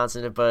were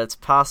pronouncing it, but it's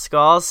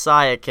Pascal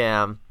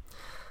Siakam.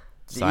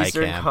 The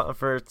Eastern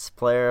Conference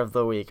Player of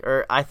the Week.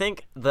 Or I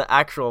think the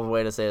actual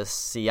way to say it is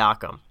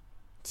Siakam.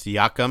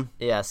 Siakam?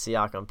 Yeah,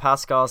 Siakam.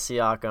 Pascal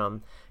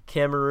Siakam.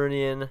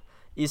 Cameroonian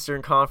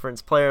Eastern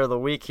Conference Player of the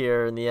Week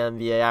here in the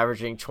NBA,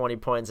 averaging 20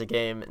 points a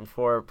game and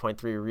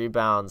 4.3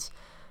 rebounds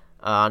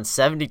on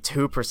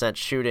 72%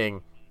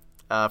 shooting.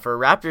 For a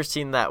Raptors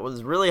team that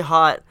was really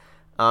hot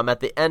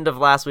at the end of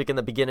last week and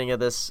the beginning of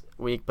this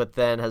week, but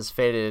then has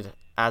faded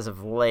as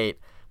of late.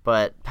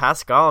 But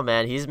Pascal,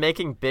 man, he's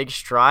making big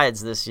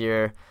strides this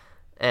year,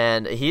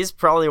 and he's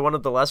probably one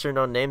of the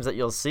lesser-known names that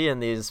you'll see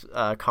in these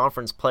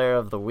Conference Player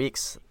of the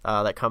Weeks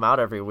that come out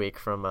every week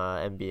from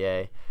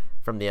the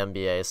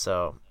NBA.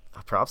 So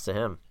props to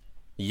him.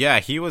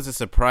 Yeah, he was a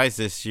surprise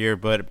this year,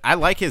 but I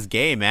like his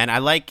game, man. I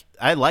like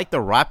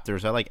the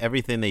Raptors. I like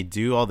everything they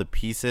do, all the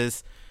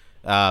pieces.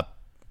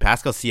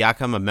 Pascal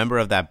Siakam, a member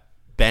of that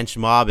bench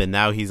mob, and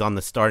now he's on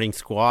the starting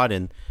squad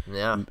and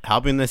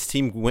helping this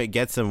team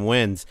get some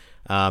wins.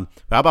 How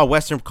about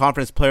Western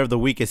Conference Player of the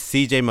Week is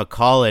CJ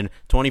McCollum,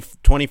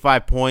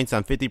 25 points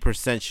on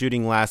 50%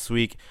 shooting last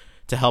week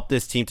to help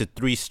this team to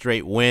 3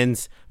 straight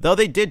wins. Though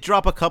they did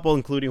drop a couple,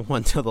 including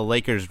one to the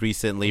Lakers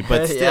recently.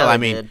 But still, I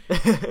mean,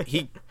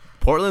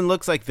 Portland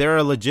looks like they're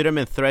a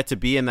legitimate threat to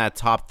be in that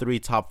top 3,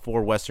 top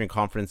 4 Western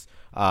Conference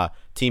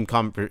team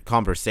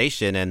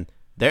conversation, and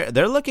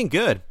they're looking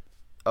good.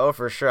 Oh,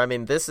 for sure. I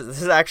mean, this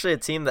is actually a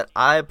team that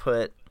I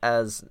put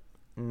as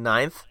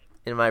 9th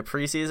in my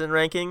preseason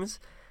rankings,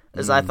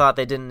 as I thought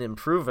they didn't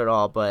improve at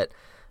all. But,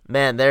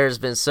 man, there's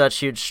been such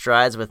huge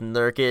strides with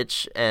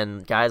Nurkic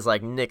and guys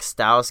like Nick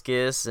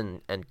Stauskas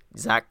and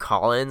Zach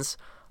Collins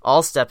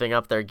all stepping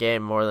up their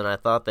game more than I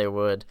thought they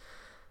would,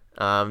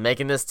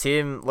 making this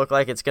team look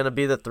like it's going to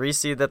be the 3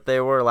 seed that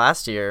they were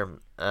last year.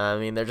 I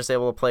mean, they're just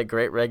able to play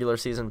great regular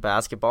season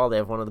basketball. They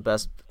have one of the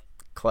best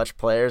clutch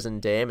players in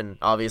Dame, and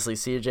obviously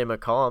CJ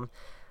McCollum.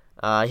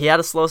 He had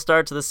a slow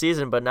start to the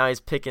season, but now he's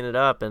picking it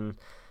up, and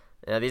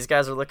these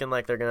guys are looking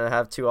like they're going to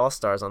have 2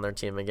 All-Stars on their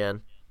team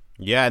again.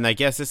 Yeah, and I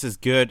guess this is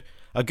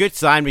a good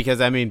sign because,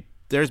 I mean,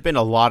 there's been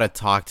a lot of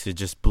talk to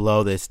just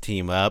blow this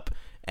team up,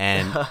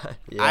 and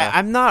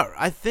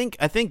I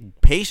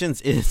think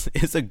patience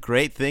is a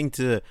great thing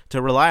to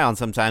rely on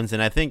sometimes,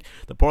 and I think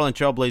the Portland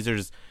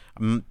Trailblazers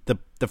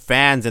the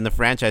fans and the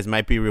franchise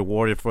might be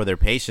rewarded for their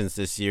patience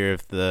this year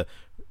if the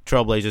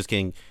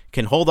Trailblazers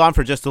can hold on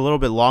for just a little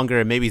bit longer,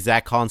 and maybe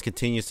Zach Collins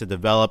continues to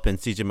develop and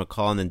CJ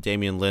McCollum and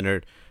Damian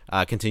Lillard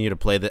continue to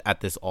play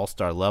at this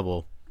all-star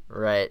level.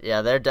 Right,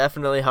 yeah, they're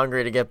definitely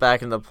hungry to get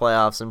back in the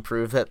playoffs and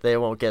prove that they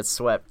won't get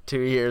swept 2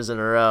 years in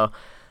a row.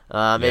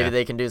 Maybe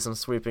they can do some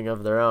sweeping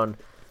of their own.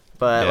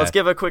 But let's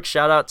give a quick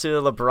shout-out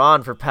to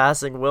LeBron for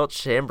passing Wilt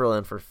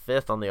Chamberlain for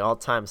 5th on the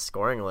all-time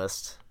scoring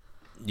list.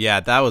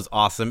 Yeah, that was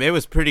awesome. It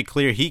was pretty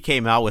clear he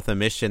came out with a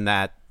mission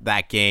that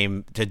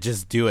game to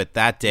just do it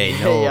that day.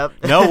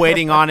 No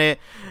waiting on it.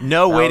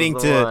 No waiting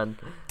to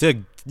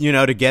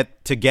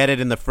get it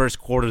in the first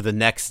quarter the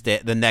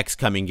next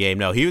coming game.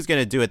 No, he was going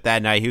to do it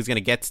that night. He was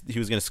going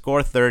to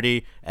score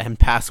 30 and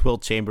pass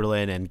Wilt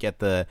Chamberlain and get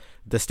the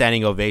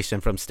standing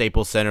ovation from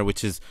Staples Center,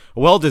 which is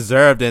well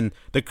deserved. And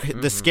the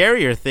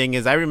scarier thing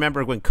is, I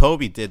remember when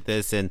Kobe did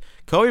this, and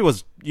Kobe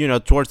was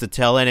towards the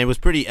tail end. It was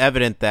pretty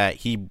evident that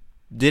he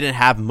didn't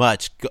have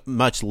much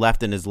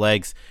left in his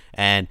legs,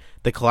 and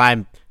the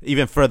climb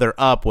even further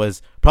up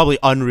was probably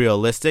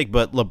unrealistic.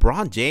 But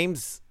LeBron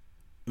James,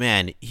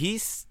 man,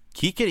 he's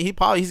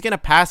gonna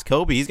pass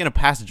Kobe. He's gonna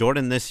pass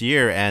Jordan this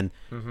year, and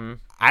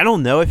I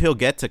don't know if he'll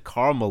get to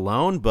Karl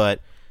Malone,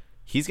 but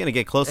he's gonna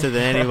get closer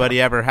than anybody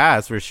ever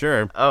has for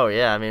sure. Oh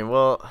yeah, I mean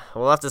we'll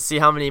have to see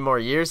how many more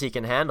years he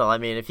can handle. I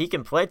mean, if he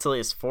can play till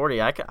he's 40,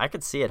 I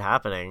could see it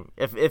happening.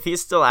 If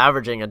he's still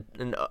averaging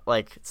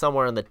like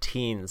somewhere in the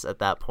teens at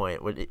that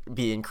point, would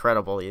be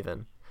incredible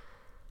even.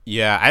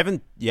 Yeah, I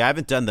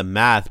haven't done the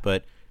math,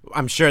 but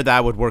I'm sure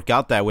that would work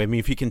out that way. I mean,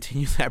 if he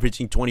continues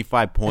averaging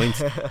 25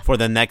 points for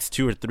the next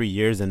 2 or 3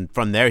 years, and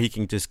from there he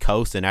can just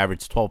coast and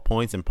average 12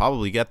 points and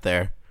probably get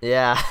there.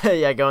 Yeah,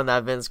 go in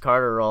that Vince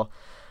Carter role.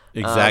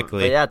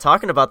 Exactly. But yeah,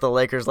 talking about the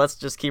Lakers, let's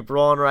just keep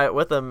rolling right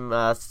with them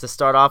to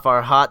start off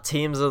our hot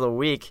teams of the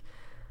week.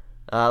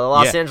 The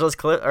Los Angeles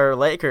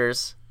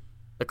Lakers,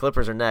 the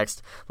Clippers are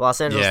next. The Los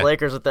Angeles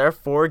Lakers with their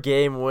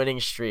 4-game winning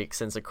streak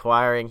since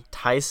acquiring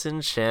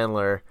Tyson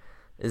Chandler.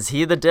 Is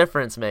he the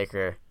difference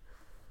maker?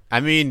 I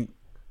mean,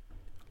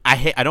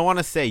 I don't want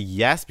to say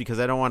yes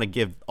because I don't want to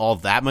give all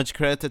that much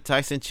credit to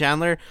Tyson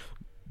Chandler,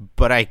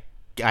 but I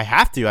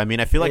have to. I mean,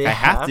 I feel like I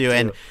have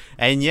to.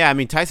 And yeah, I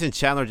mean, Tyson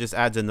Chandler just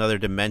adds another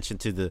dimension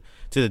to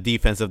the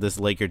defense of this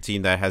Laker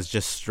team that has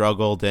just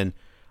struggled. And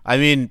I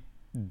mean,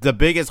 the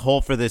biggest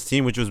hole for this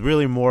team, which was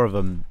really more of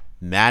a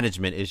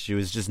management issue,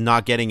 is just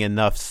not getting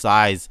enough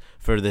size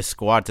for this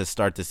squad to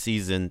start the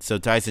season. So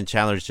Tyson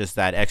Chandler is just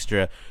that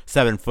extra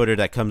 7-footer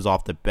that comes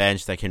off the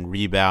bench that can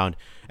rebound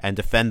and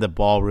defend the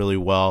ball really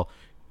well.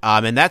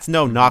 And that's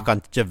no knock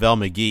on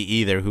JaVale McGee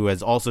either, who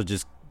has also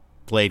just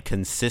played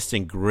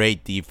consistent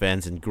great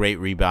defense and great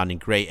rebounding,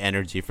 great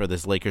energy for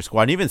this Lakers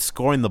squad, and even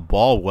scoring the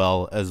ball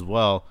well as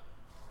well.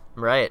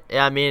 Right.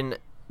 Yeah, I mean,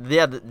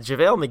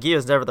 JaVale McGee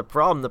was never the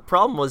problem. The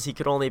problem was he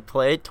could only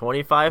play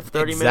 25,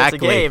 30 minutes a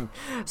game.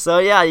 So,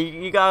 yeah,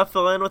 you got to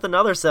fill in with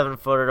another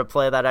 7-footer to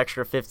play that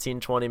extra 15,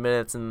 20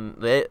 minutes. And,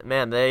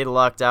 they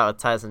lucked out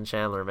with Tyson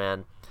Chandler,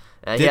 man.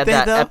 He had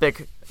that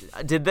epic...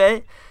 Did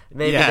they?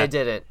 Maybe they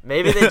didn't.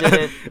 Maybe they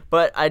didn't.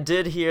 But I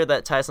did hear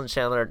that Tyson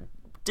Chandler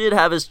did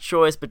have his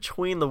choice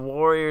between the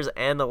Warriors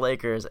and the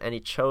Lakers, and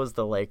he chose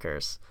the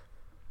Lakers.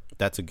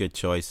 That's a good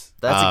choice.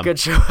 That's a good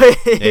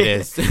choice. It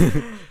is.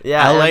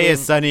 Yeah, LA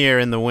is sunnier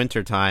in the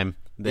wintertime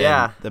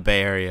than the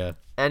Bay Area.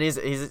 And he's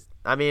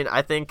I mean,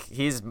 I think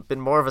he's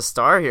been more of a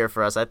star here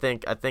for us. I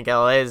think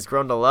LA has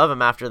grown to love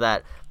him after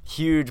that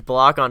huge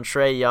block on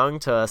Trae Young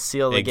to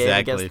seal the game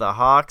against the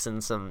Hawks,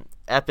 and some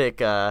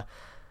epic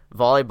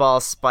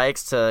volleyball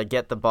spikes to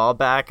get the ball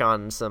back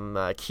on some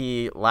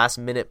key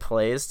last-minute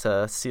plays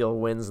to seal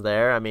wins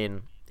there. I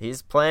mean,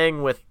 he's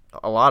playing with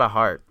a lot of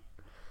heart.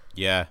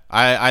 Yeah,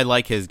 I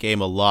like his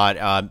game a lot.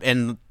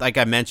 And like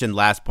I mentioned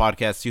last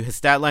podcast, his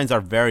stat lines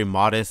are very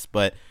modest,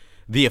 but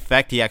the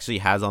effect he actually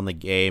has on the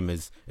game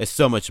is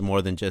so much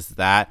more than just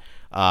that.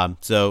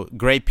 So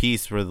great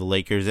piece for the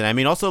Lakers. And I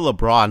mean, also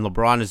LeBron.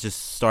 LeBron has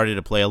just started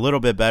to play a little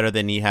bit better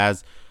than he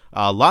has.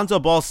 Lonzo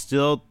Ball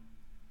still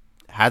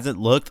hasn't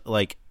looked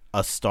like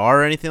a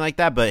star or anything like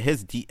that, but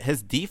his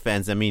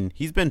defense, I mean,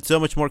 he's been so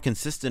much more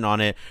consistent on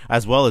it,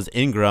 as well as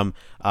Ingram,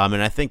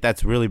 and I think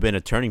that's really been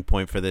a turning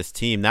point for this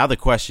team. Now the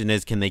question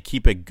is, can they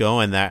keep it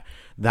going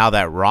now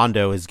that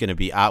Rondo is going to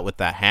be out with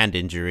that hand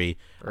injury?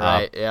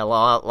 Right,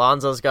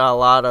 Lonzo's got a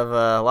lot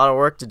of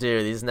work to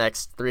do these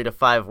next 3 to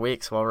 5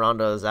 weeks while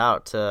Rondo is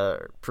out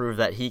to prove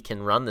that he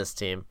can run this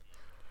team.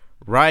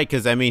 Right,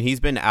 because I mean, he's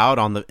been out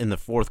in the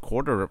fourth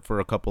quarter for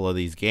a couple of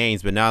these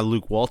games, but now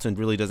Luke Walton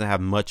really doesn't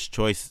have much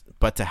choice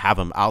but to have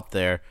him out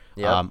there.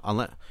 Yep.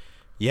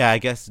 I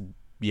guess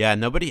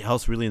nobody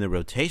else really in the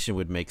rotation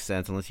would make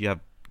sense unless you have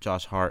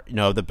Josh Hart.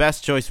 The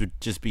best choice would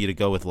just be to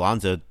go with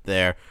Lonzo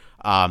there.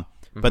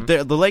 But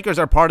the Lakers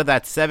are part of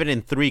that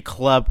 7-3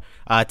 club,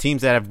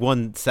 teams that have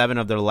won 7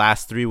 of their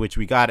last 3, which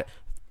we got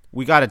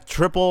a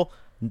triple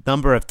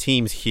number of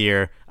teams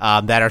here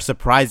that are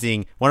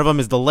surprising. One of them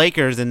is the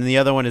Lakers, and the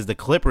other one is the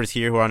Clippers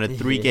here, who are on a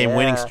 3-game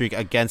winning streak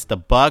against the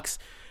Bucks,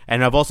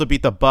 and have also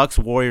beat the Bucks,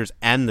 Warriors,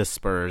 and the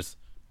Spurs.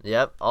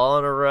 Yep, all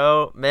in a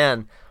row.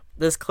 Man,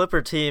 this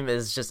Clipper team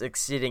is just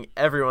exceeding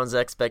everyone's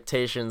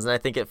expectations, and I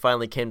think it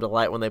finally came to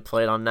light when they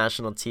played on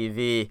national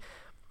TV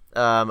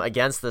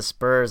against the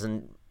Spurs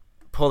and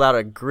pulled out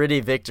a gritty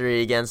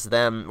victory against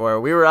them where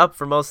we were up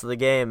for most of the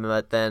game,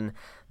 but then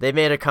they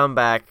made a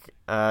comeback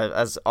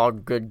as all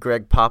good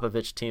Greg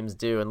Popovich teams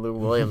do, and Lou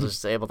Williams was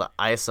just able to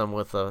ice them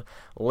with a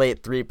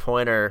late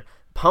three-pointer,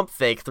 pump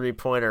fake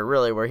three-pointer,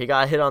 really, where he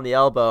got hit on the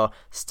elbow,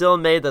 still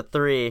made the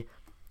three,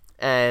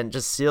 and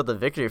just sealed the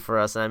victory for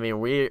us. I mean,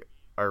 we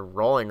are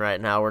rolling right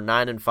now. We're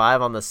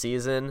 9-5 on the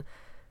season,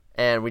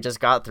 and we just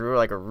got through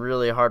like a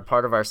really hard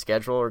part of our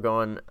schedule. We're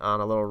going on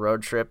a little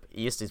road trip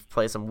east to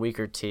play some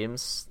weaker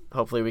teams.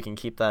 Hopefully we can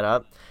keep that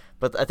up.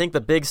 But I think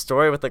the big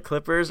story with the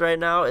Clippers right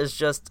now is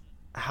just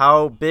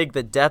how big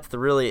the depth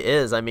really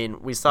is. I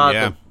mean, we saw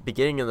at the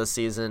beginning of the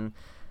season,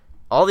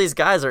 all these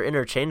guys are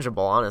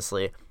interchangeable,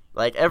 honestly.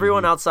 Like,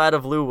 everyone outside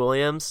of Lou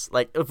Williams,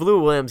 like, if Lou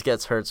Williams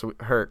gets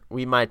hurt,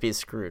 we might be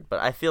screwed.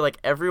 But I feel like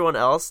everyone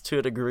else, to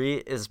a degree,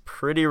 is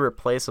pretty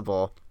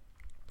replaceable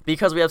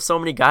because we have so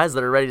many guys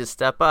that are ready to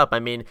step up. I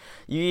mean,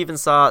 you even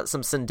saw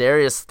some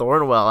Sindarius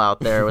Thornwell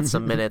out there with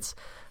some minutes.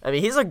 I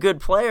mean, he's a good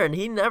player, and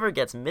he never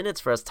gets minutes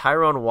for us.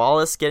 Tyrone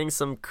Wallace getting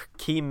some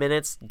key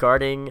minutes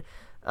guarding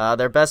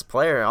their best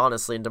player,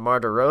 honestly, DeMar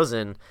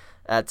DeRozan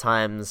at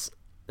times.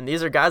 And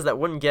these are guys that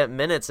wouldn't get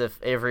minutes if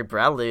Avery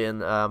Bradley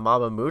and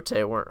Maba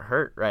Mute weren't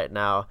hurt right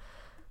now.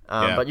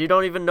 But you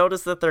don't even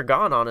notice that they're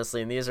gone,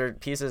 honestly. And these are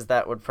pieces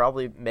that would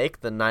probably make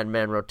the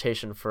 9-man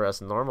rotation for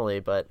us normally.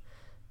 But,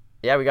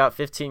 yeah, we got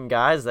 15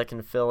 guys that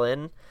can fill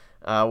in.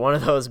 One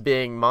of those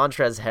being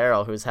Montrezl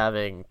Harrell, who's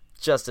having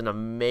just an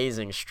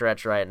amazing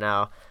stretch right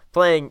now,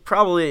 playing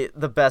probably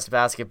the best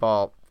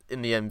basketball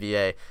in the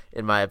NBA,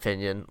 in my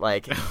opinion.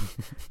 Like,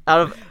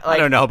 I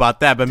don't know about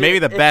that, but maybe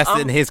the best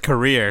in his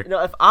career.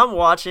 If I'm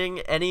watching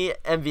any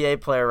NBA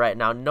player right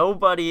now,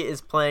 nobody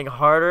is playing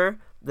harder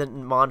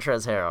than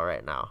Montrezl Harrell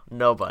right now.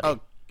 Nobody.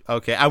 Oh,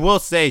 okay, I will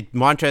say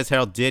Montrezl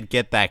Harrell did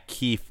get that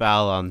key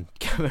foul on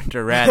Kevin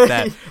Durant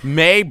that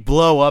may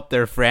blow up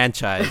their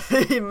franchise.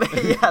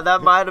 That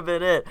might have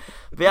been it.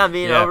 But yeah, I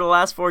mean, over the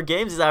last 4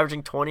 games, he's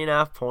averaging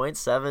 20.5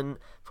 points,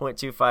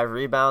 7.25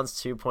 rebounds,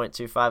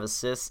 2.25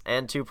 assists,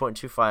 and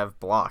 2.25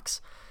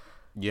 blocks.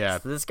 Yeah.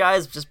 So this guy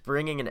is just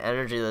bringing an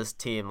energy to this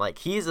team. Like,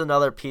 he's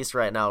another piece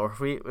right now.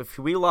 If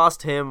we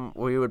lost him,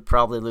 we would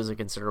probably lose a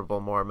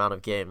considerable more amount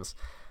of games.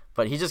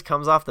 But he just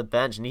comes off the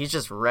bench, and he's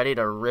just ready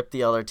to rip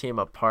the other team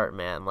apart,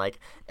 man. Like,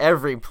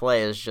 every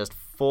play is just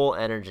full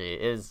energy.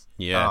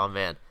 Oh,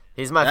 man.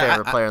 He's my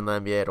favorite player in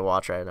the NBA to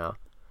watch right now.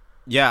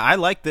 Yeah,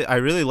 I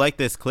really like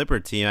this Clipper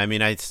team. I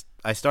mean,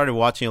 I started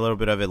watching a little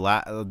bit of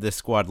it this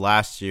squad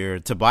last year.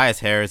 Tobias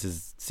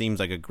Harris seems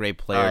like a great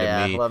player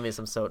to me. I love me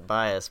some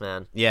Tobias,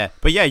 man. Yeah,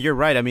 but yeah, you're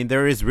right. I mean,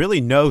 there is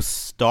really no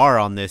star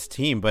on this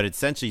team, but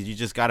essentially you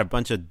just got a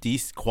bunch of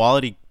decent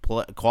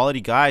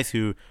quality guys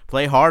who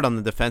play hard on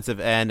the defensive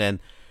end. And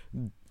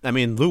I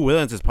mean, Lou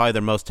Williams is probably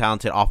their most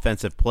talented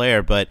offensive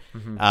player, but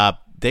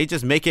they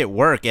just make it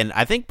work. And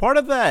I think part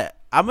of that,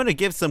 I'm going to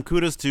give some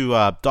kudos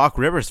to Doc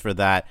Rivers for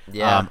that.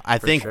 Yeah, I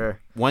think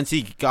once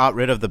he got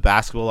rid of the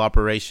basketball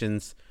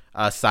operations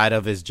side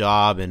of his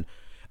job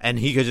and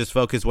he could just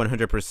focus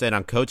 100%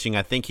 on coaching,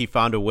 I think he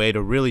found a way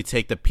to really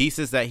take the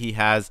pieces that he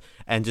has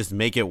and just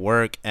make it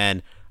work.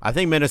 And I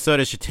think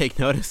Minnesota should take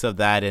notice of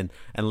that and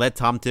let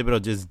Tom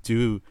Thibodeau just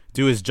do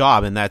his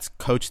job, and that's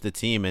coach the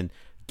team and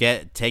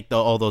take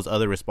all those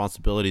other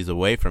responsibilities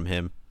away from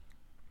him.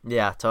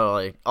 Yeah,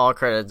 totally. All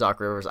credit to Doc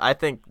Rivers. I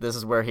think this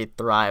is where he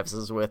thrives,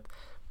 is with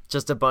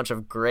just a bunch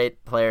of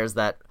great players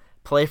that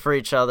play for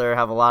each other,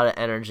 have a lot of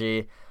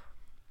energy,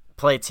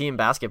 play team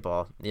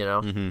basketball, you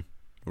know? Mm-hmm.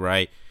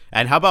 Right.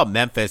 And how about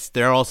Memphis?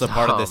 They're also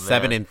part of the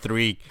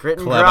 7-3 Grit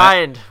and club.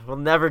 grind will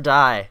never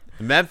die.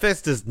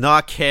 Memphis does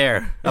not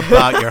care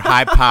about your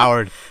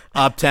high-powered,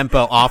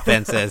 up-tempo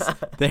offenses.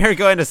 They're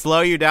going to slow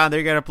you down.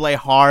 They're going to play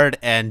hard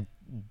and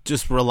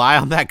just rely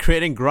on that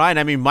grit and grind.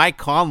 I mean, Mike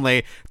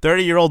Conley,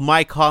 30-year-old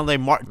Mike Conley,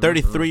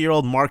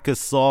 33-year-old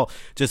Marcus Saul,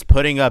 just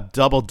putting up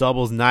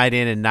double-doubles night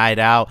in and night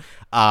out.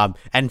 And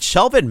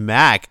Shelvin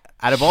Mack,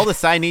 out of all the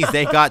signees,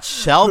 they got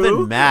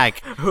Shelvin Mack.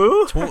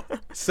 Who?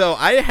 So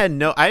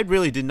I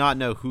really did not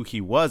know who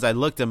he was. I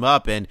looked him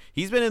up, and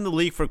he's been in the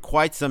league for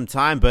quite some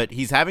time, but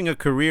he's having a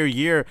career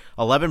year.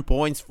 11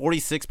 points,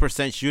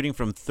 46% shooting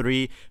from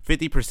 3,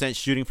 50%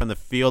 shooting from the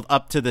field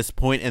up to this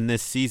point in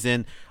this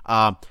season.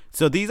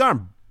 So these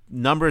aren't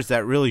numbers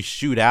that really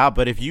shoot out,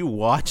 but if you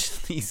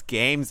watch these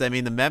games, I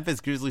mean, the Memphis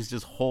Grizzlies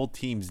just hold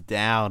teams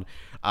down.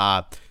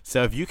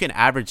 So if you can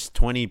average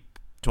 20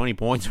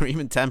 points or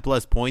even 10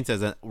 plus points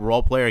as a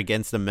role player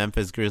against the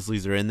Memphis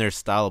Grizzlies or in their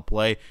style of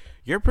play,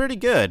 you're pretty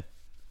good.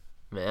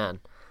 Man.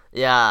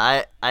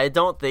 Yeah, I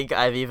don't think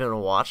I've even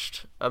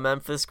watched a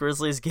Memphis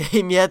Grizzlies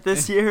game yet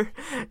this year.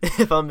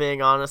 If I'm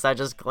being honest, I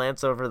just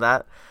glance over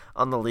that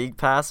on the League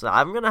Pass.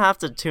 I'm going to have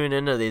to tune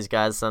into these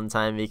guys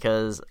sometime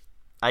because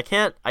I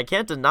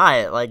can't deny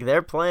it. Like,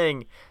 they're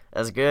playing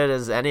as good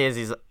as any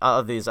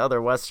of these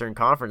other Western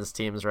Conference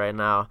teams right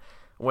now,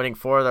 winning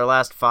 4 of their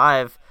last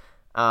 5.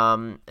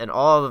 and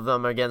all of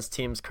them against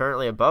teams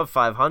currently above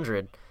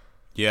 500.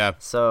 Yeah.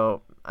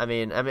 So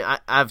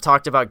I've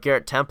talked about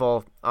Garrett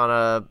Temple on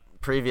a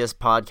previous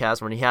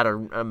podcast when he had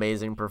an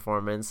amazing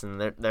performance, and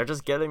they're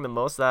just getting the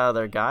most out of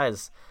their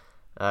guys.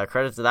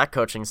 Credit to that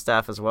coaching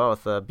staff as well,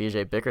 with the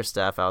BJ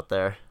Bickerstaff out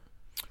there.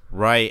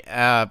 Right.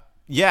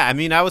 Yeah. I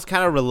mean, I was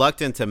kind of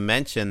reluctant to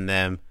mention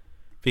them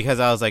because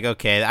I was like,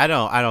 okay, I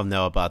don't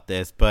know about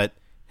this, but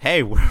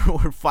hey,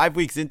 we're 5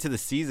 weeks into the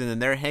season and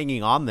they're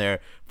hanging on there,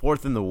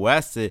 fourth in the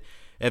West.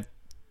 If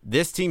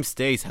this team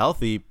stays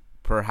healthy,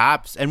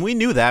 perhaps, and we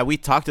knew that, we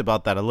talked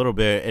about that a little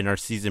bit in our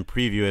season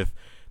preview, if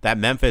that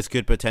Memphis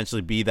could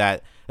potentially be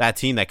that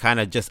team that kind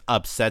of just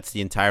upsets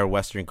the entire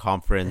Western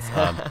Conference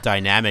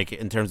dynamic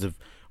in terms of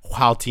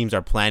how teams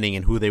are planning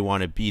and who they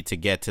want to be to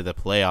get to the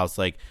playoffs.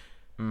 Like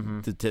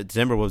the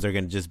Timberwolves are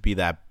going to just be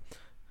that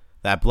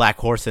black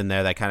horse in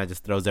there that kind of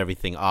just throws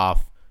everything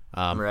off.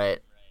 Right.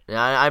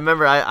 Yeah, I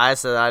remember I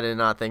said I did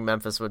not think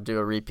Memphis would do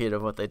a repeat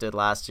of what they did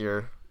last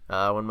year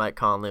when Mike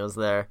Conley was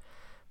there,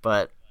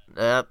 but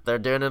they're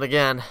doing it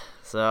again.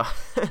 So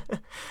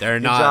they're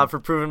good not. Job for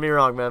proving me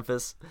wrong,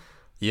 Memphis.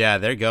 Yeah,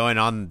 they're going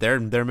on.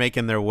 They're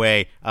making their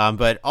way.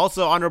 But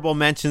also honorable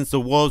mentions: the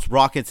Wolves,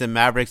 Rockets, and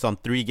Mavericks on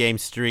 3-game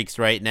streaks.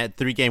 Right,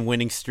 3-game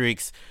winning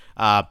streaks.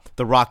 The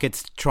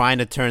Rockets trying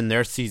to turn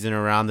their season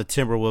around. The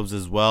Timberwolves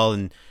as well,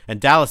 and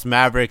Dallas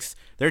Mavericks.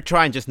 They're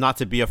trying just not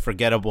to be a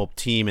forgettable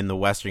team in the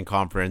Western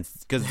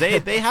Conference because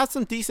they have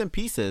some decent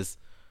pieces.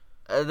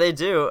 They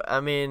do. I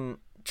mean,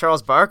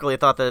 Charles Barkley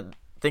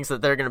thinks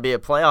that they're going to be a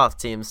playoff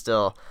team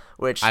still,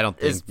 which I don't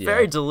think, is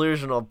very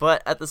delusional.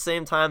 But at the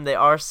same time, they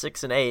are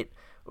 6-8,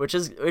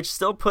 which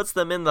still puts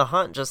them in the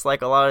hunt, just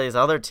like a lot of these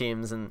other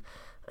teams. And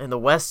the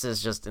West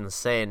is just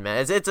insane,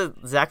 man. It's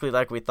exactly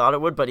like we thought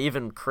it would, but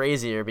even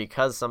crazier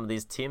because some of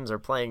these teams are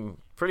playing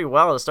pretty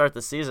well to start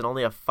the season.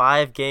 Only a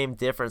 5-game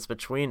difference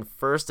between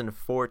 1st and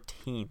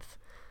 14th.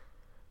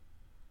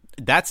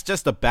 That's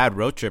just a bad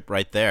road trip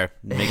right there.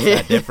 Makes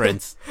that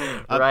difference.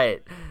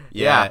 Right.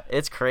 Yeah,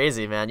 it's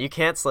crazy, man. You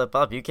can't slip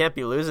up. You can't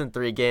be losing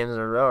 3 games in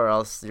a row or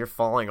else you're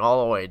falling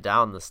all the way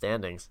down the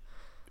standings.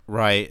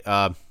 Right.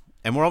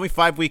 And we're only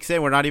 5 weeks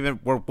in. We're not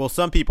even.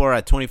 Some people are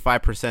at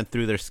 25%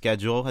 through their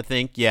schedule, I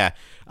think. Yeah.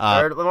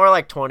 Or more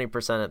like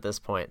 20% at this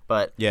point.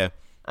 But yeah.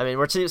 I mean,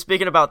 we're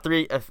speaking about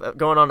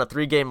going on a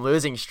 3-game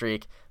losing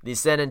streak. The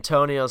San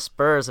Antonio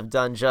Spurs have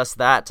done just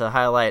that to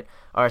highlight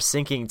our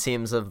sinking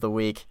teams of the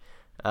week.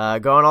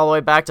 Going all the way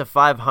back to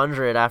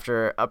 500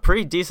 after a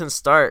pretty decent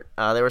start.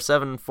 They were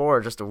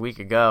 7-4 just a week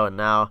ago, and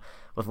now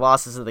with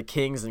losses to the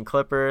Kings and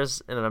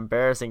Clippers and an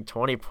embarrassing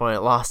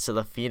 20-point loss to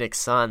the Phoenix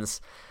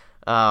Suns.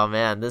 Oh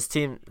man, this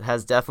team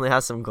definitely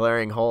has some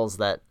glaring holes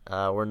that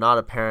were not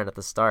apparent at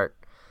the start.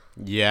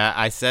 Yeah,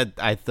 I said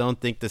I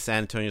don't think the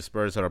San Antonio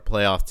Spurs are a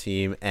playoff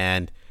team,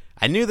 and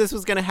I knew this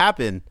was going to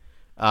happen.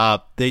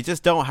 They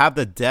just don't have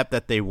the depth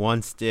that they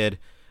once did,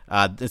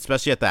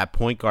 especially at that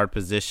point guard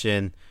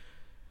position.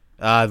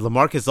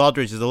 LaMarcus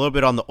Aldridge is a little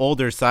bit on the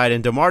older side,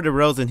 and DeMar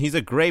DeRozan, he's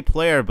a great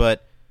player,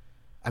 but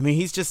I mean,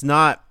 he's just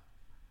not.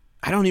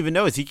 I don't even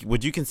know.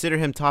 Would you consider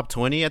him top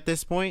 20 at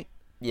this point?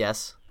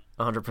 Yes,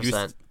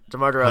 100%.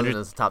 DeMar DeRozan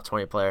is a top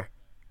 20 player.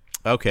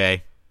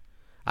 Okay.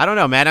 I don't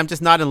know, man. I'm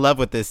just not in love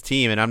with this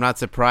team, and I'm not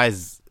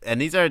surprised. And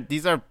these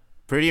are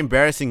pretty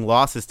embarrassing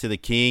losses to the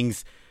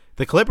Kings.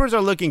 The Clippers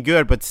are looking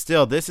good, but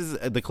still, this is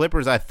the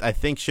Clippers. I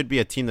think should be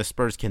a team the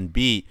Spurs can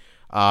beat.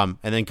 And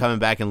then coming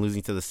back and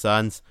losing to the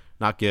Suns,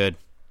 not good.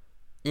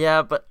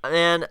 Yeah, but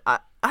man,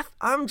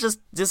 I'm just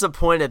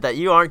disappointed that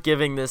you aren't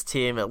giving this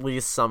team at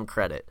least some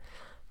credit.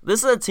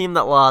 This is a team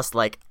that lost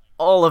like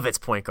all of its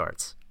point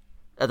guards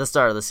at the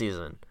start of the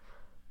season,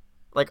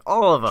 like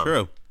all of them.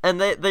 True. And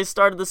they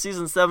started the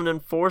season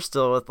 7-4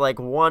 still with like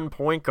 1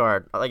 point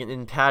guard, like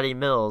in Patty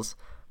Mills.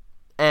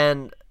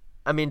 And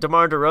I mean,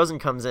 DeMar DeRozan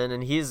comes in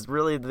and he's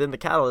really been the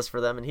catalyst for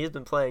them, and he's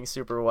been playing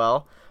super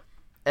well.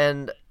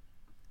 And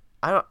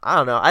I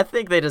don't know. I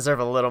think they deserve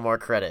a little more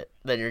credit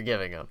than you're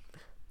giving them.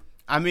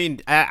 I mean,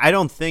 I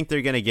don't think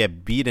they're gonna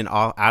get beaten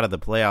out of the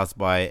playoffs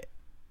by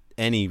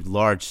any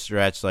large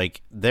stretch.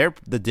 Like the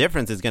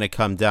difference is gonna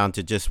come down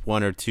to just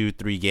 1 or 2,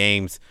 3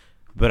 games.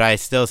 But I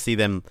still see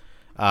them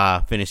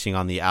finishing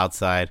on the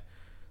outside.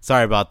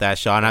 Sorry about that,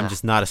 Sean. I'm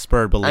just not a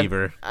Spur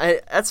believer.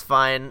 That's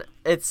fine.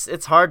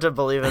 It's hard to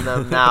believe in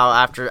them now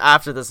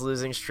after this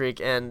losing streak,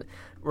 and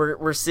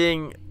we're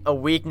seeing a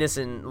weakness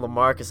in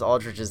LaMarcus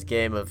Aldridge's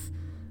game of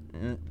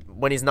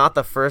when he's not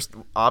the first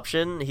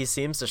option, he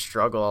seems to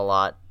struggle a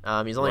lot.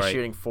 He's only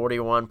shooting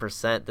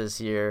 41%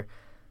 this year,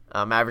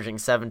 averaging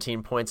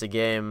 17 points a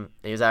game.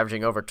 He was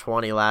averaging over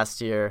 20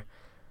 last year.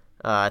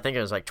 I think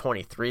it was like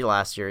 23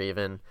 last year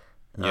even.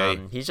 Yeah.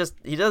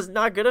 He does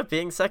not good at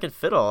being second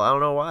fiddle. I don't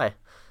know why.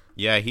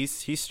 Yeah, he's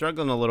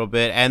struggling a little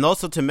bit. And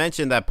also to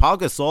mention that Pau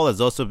Gasol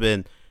has also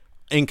been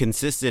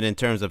inconsistent in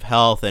terms of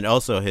health and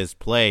also his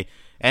play.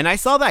 And I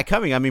saw that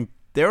coming. I mean,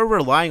 they were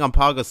relying on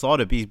Pau Gasol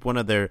to be one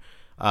of their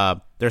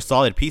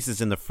solid pieces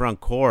in the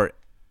front court,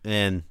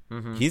 and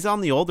he's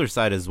on the older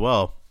side as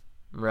well.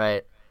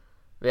 Right.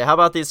 Yeah, how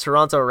about these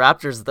Toronto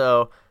Raptors,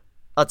 though?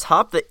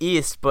 atop the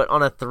East, but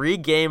on a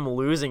 3-game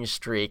losing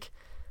streak.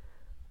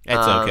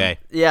 It's okay.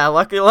 Yeah,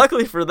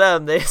 luckily for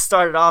them, they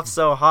started off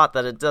so hot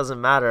that it doesn't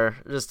matter,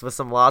 just with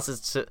some losses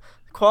to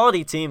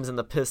quality teams in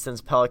the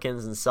Pistons,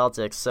 Pelicans, and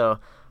Celtics. So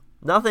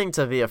nothing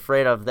to be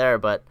afraid of there,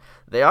 but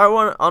they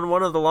are on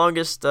one of the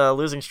longest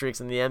losing streaks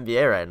in the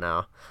NBA right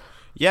now.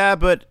 Yeah,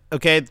 but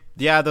okay,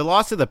 yeah, the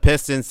loss to the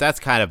Pistons, that's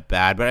kind of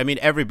bad. But I mean,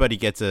 everybody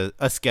gets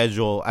a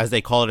schedule, as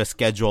they call it, a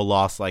schedule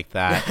loss like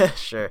that.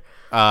 Sure.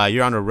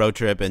 You're on a road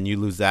trip and you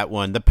lose that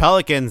one. The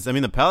Pelicans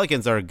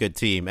are a good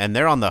team, and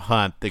they're on the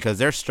hunt because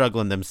they're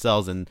struggling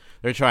themselves and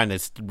they're trying to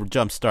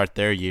jumpstart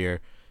their year.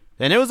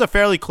 And it was a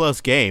fairly close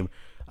game.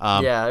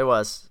 Yeah, it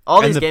was.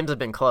 All these games have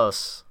been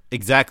close.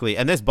 Exactly.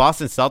 And this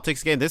Boston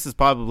Celtics game, this is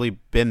probably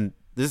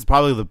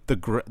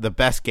the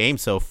best game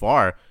so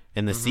far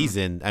in the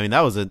season. I mean,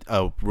 that was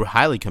a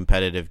highly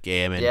competitive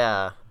game. And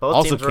yeah,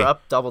 both teams were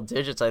up double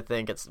digits, I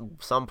think, at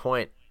some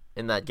point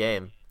in that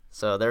game.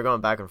 So they're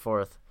going back and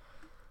forth.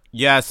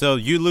 Yeah, so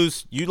you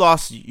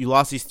lost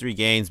these 3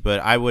 games,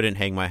 but I wouldn't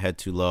hang my head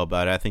too low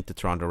about it. I think the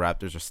Toronto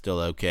Raptors are still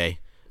okay.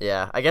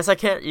 Yeah, I guess you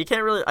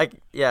can't really,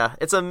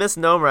 it's a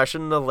misnomer. I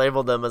shouldn't have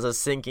labeled them as a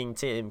sinking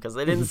team because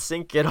they didn't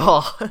sink at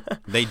all.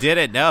 They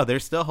didn't, no, they're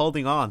still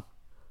holding on.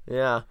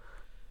 Yeah.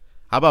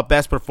 How about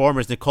best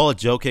performers? Nikola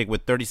Jokic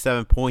with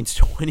 37 points,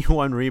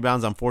 21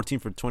 rebounds on 14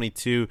 for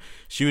 22,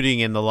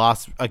 shooting in the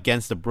loss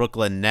against the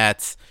Brooklyn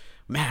Nets.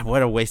 Man,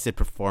 what a wasted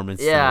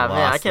performance. Yeah,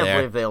 man, I can't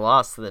believe they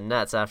lost to the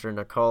Nets after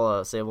Nikola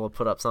was able to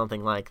put up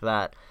something like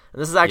that.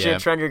 And this is actually a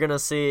trend you're going to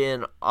see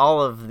in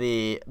all of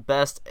the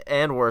best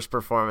and worst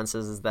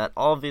performances, is that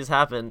all of these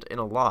happened in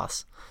a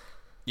loss.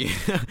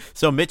 Yeah.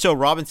 So Mitchell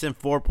Robinson,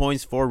 4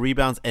 points, 4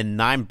 rebounds, and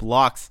 9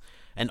 blocks,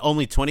 and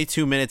only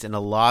 22 minutes in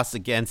a loss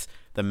against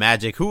the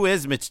Magic. Who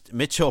is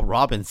Mitchell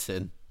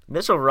Robinson?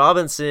 Mitchell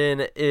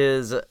Robinson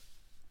is,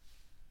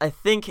 I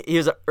think he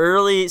was an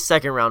early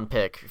second-round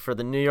pick for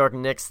the New York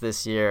Knicks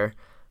this year.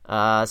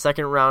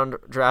 Second-round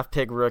draft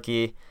pick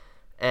rookie.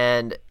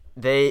 And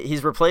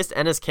he's replaced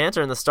Enes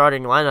Kanter in the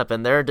starting lineup,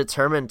 and they're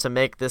determined to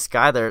make this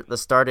guy the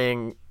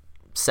starting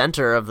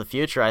center of the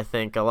future, I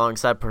think,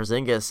 alongside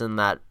Porzingis in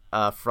that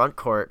front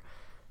court.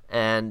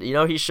 And,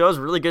 he shows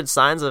really good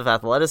signs of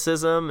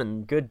athleticism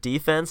and good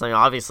defense. I mean,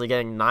 obviously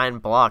getting 9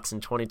 blocks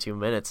in 22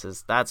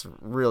 minutes, that's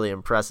really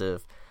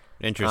impressive.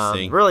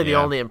 Interesting. Really the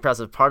only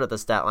impressive part of the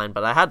stat line,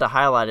 but I had to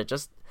highlight it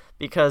just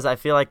because I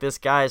feel like this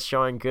guy is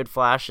showing good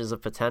flashes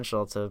of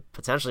potential to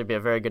potentially be a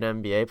very good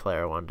NBA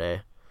player one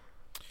day.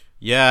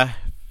 Yeah,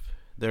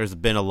 there's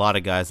been a lot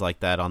of guys like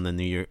that on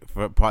the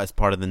as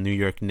part of the New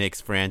York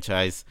Knicks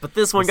franchise. But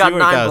this one got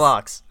 9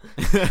 blocks.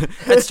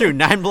 That's true.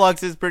 9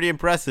 blocks is pretty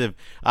impressive.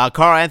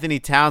 Karl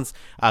Anthony Towns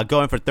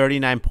going for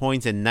 39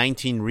 points and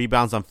 19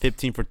 rebounds on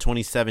 15 for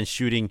 27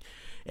 shooting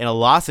in a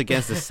loss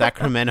against the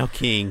Sacramento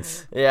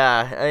Kings.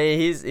 Yeah, I mean,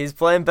 he's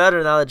playing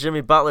better now that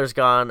Jimmy Butler's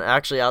gone.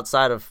 Actually,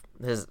 outside of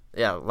his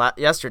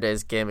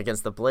yesterday's game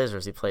against the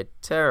Blazers, he played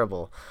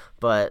terrible.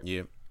 But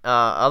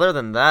other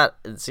than that,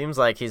 it seems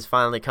like he's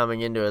finally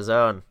coming into his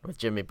own with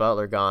Jimmy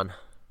Butler gone.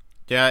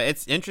 Yeah,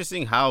 it's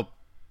interesting how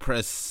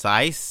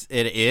precise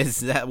it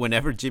is that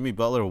whenever Jimmy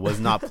Butler was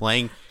not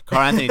playing,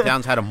 Karl Anthony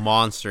Towns had a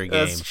monster game.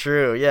 That's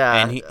true,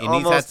 yeah. And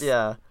almost,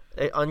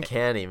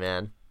 uncanny,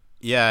 man.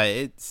 Yeah,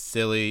 it's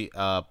silly,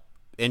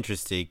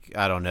 interesting.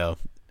 I don't know.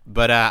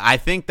 But I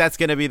think that's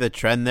going to be the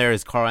trend there,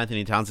 is Karl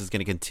Anthony Towns is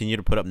going to continue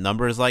to put up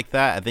numbers like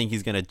that. I think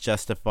he's going to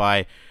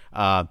justify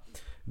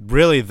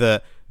really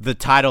the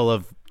title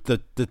of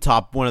the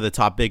top, one of the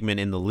top big men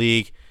in the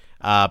league.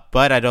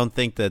 But I don't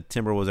think the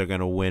Timberwolves are going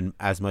to win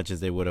as much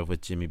as they would have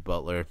with Jimmy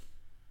Butler.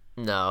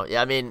 No,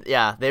 I mean,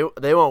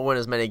 they won't win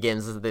as many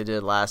games as they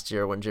did last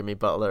year when Jimmy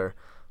Butler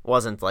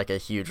wasn't like a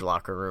huge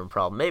locker room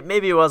problem.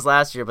 Maybe it was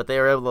last year, but they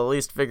were able to at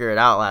least figure it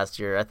out last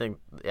year. I think,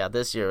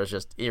 this year was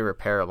just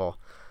irreparable.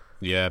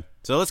 Yeah.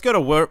 So let's go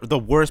to the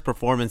worst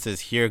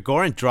performances here.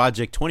 Goran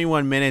Dragic,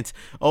 21 minutes,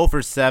 0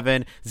 for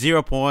 7,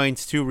 0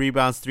 points, 2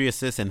 rebounds, 3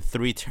 assists, and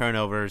 3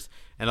 turnovers,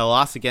 and a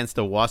loss against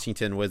the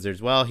Washington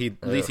Wizards. Well,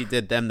 at least he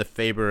did them the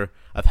favor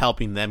of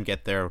helping them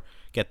get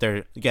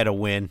a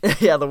win.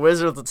 Yeah, the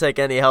Wizards will take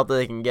any help that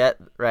they can get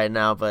right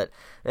now. But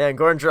man,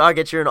 Goran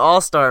Dragic, you're an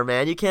all-star,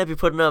 man. You can't be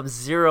putting up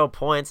 0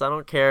 points. I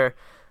don't care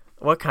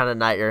what kind of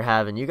night you're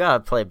having. You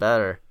gotta play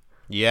better.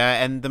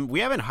 Yeah, and we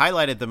haven't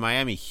highlighted the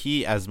Miami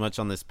Heat as much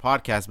on this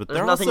podcast, but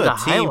they're nothing also to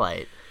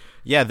highlight.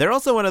 Yeah, they're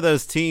also one of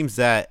those teams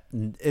that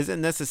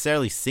isn't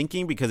necessarily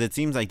sinking because it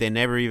seems like they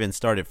never even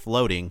started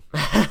floating.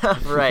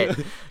 Right.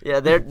 Yeah,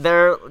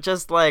 they're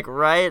just like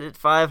right at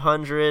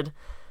 500.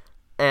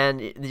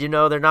 And,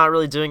 they're not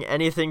really doing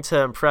anything to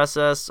impress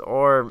us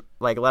or,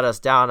 like, let us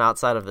down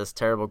outside of this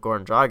terrible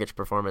Goran Dragic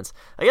performance.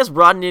 I guess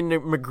Rodney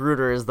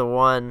McGruder is the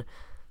one,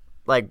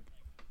 like,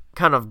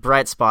 kind of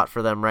bright spot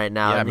for them right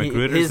now. Yeah,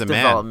 Magruder's the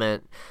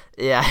development,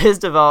 man. Yeah, his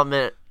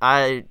development,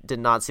 I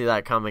did not see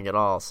that coming at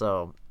all.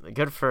 So,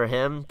 good for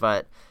him,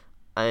 but,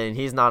 I mean,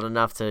 he's not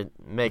enough to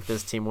make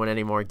this team win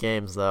any more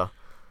games, though.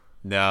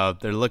 No,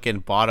 they're looking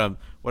bottom.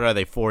 What are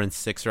they,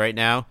 4-6 right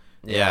now?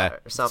 Yeah, or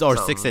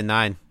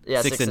 6-9.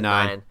 Yeah,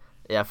 6-9.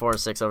 Yeah,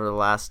 4-6 over the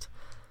last.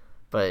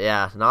 But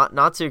yeah,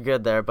 not too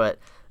good there. But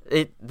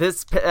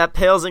that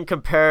pales in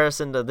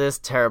comparison to this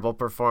terrible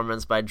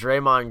performance by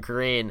Draymond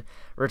Green,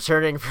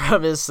 returning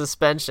from his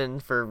suspension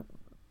for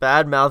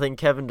bad-mouthing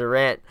Kevin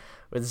Durant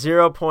with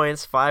 0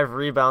 points, 5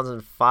 rebounds,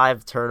 and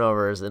 5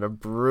 turnovers in a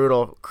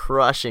brutal,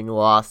 crushing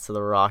loss to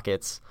the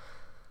Rockets.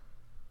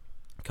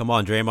 Come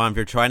on, Draymond, if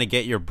you're trying to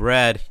get your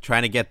bread,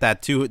 trying to get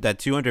that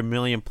 $200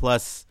 million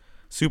plus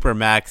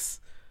supermax,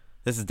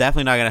 this is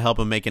definitely not going to help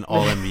him make an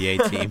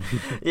All-NBA team.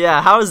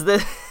 Yeah, how is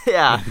this?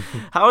 Yeah,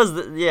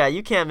 yeah,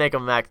 you can't make a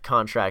max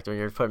contract when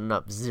you're putting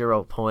up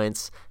 0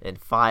 points and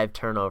 5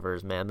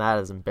 turnovers, man. That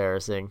is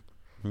embarrassing.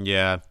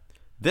 Yeah.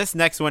 This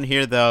next one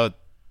here, though,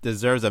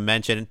 deserves a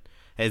mention.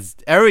 Is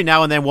every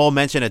now and then we'll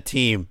mention a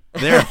team.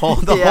 The whole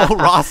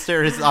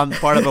roster is on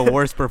part of a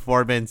worse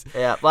performance.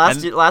 Yeah,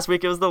 last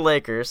week it was the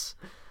Lakers.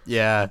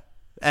 Yeah,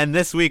 and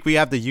this week we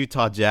have the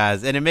Utah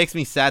Jazz, and it makes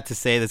me sad to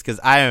say this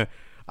because I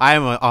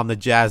am on the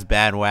Jazz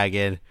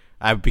bandwagon.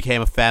 I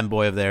became a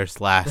fanboy of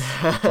theirs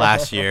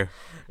last year,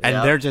 and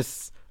they're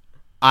just,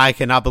 I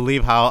cannot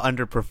believe how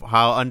they're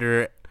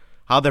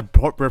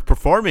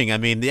performing. I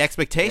mean, the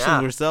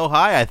expectations were so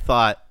high. I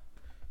thought.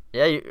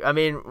 Yeah, I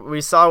mean,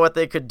 we saw what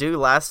they could do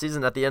last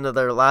season at the end of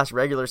their last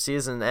regular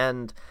season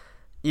and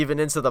even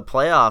into the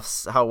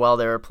playoffs, how well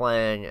they were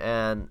playing.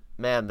 And,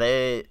 man,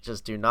 they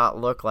just do not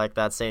look like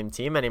that same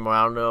team anymore.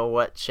 I don't know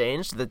what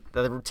changed.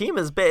 The team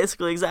is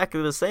basically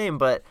exactly the same,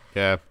 but,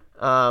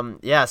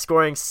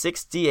 scoring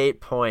 68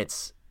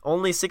 points.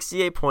 Only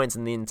 68 points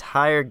in the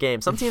entire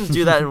game. Some teams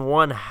do that in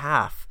one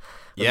half.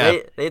 Yeah.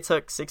 They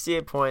took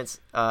 68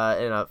 points in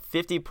a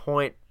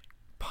 50-point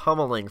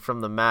pummeling from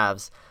the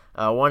Mavs.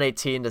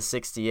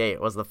 118-68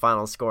 was the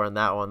final score in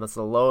that one. That's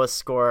the lowest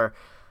score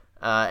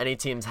any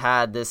team's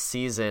had this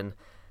season.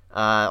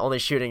 Only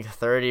shooting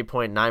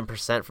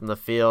 30.9% from the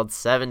field,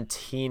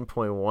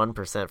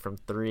 17.1% from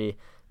three,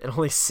 and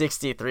only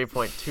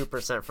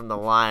 63.2% from the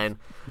line,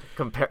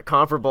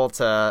 comparable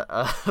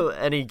to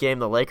any game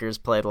the Lakers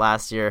played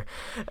last year.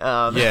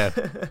 From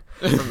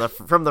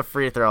the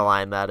free throw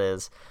line, that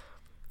is.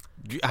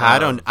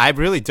 I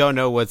really don't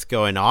know what's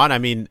going on. I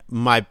mean,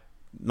 my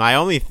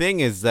only thing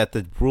is that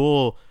the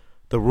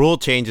rule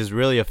change is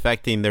really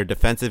affecting their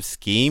defensive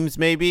schemes,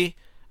 maybe.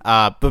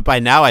 But by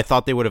now, I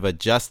thought they would have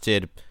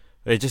adjusted.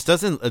 It just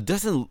doesn't. It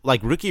doesn't,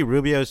 like, Ricky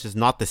Rubio is just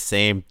not the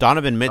same.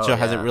 Donovan Mitchell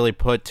hasn't really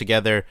put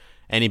together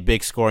any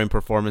big scoring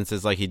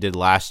performances like he did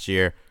last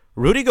year.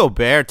 Rudy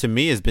Gobert, to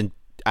me, has been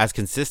as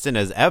consistent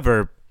as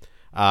ever.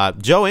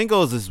 Joe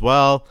Ingles as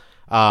well.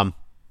 But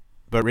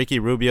Ricky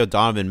Rubio,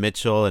 Donovan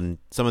Mitchell, and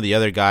some of the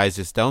other guys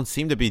just don't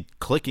seem to be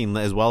clicking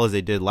as well as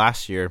they did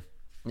last year.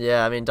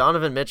 Yeah, I mean,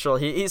 Donovan Mitchell,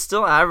 he's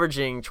still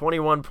averaging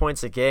 21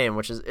 points a game,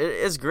 which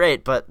is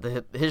great, but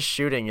his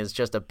shooting is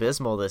just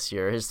abysmal this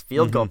year. His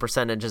field goal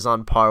percentage is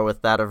on par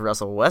with that of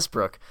Russell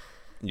Westbrook.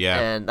 Yeah.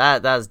 And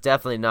that is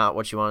definitely not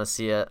what you want to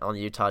see on the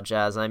Utah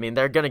Jazz. I mean,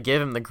 they're going to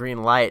give him the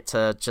green light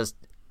to just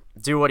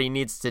do what he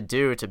needs to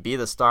do to be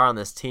the star on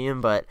this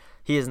team, but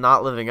he is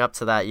not living up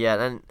to that yet.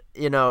 And,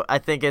 I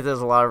think it is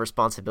a lot of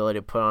responsibility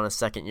to put on a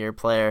second-year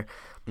player.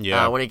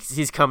 Yeah. When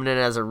he's coming in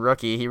as a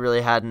rookie, he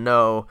really had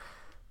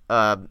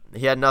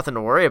he had nothing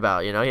to worry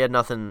about, he had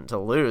nothing to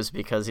lose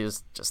because he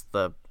was just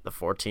the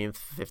 14th,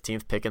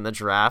 15th pick in the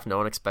draft. No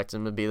one expected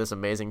him to be this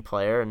amazing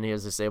player, and he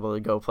was just able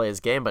to go play his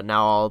game, but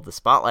now all the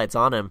spotlight's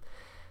on him.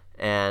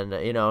 And,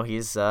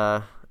 he's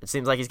it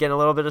seems like he's getting a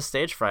little bit of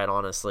stage fright,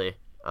 honestly,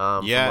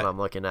 from what I'm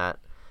looking at.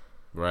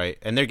 Right,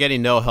 and they're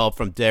getting no help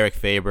from Derek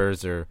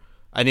Favors or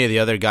any of the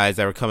other guys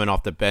that were coming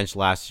off the bench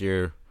last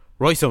year.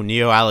 Royce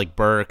O'Neal, Alec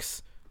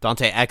Burks,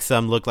 Dante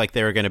Exum looked like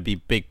they were going to be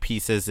big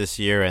pieces this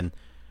year, and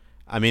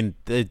I mean,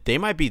 they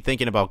might be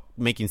thinking about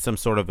making some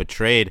sort of a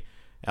trade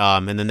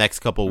in the next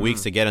couple of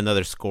weeks to get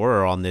another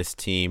scorer on this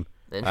team.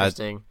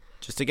 Interesting.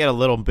 Just to get a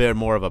little bit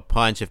more of a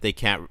punch if they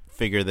can't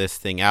figure this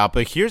thing out.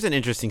 But here's an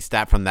interesting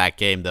stat from that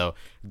game, though.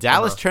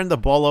 Dallas turned the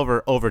ball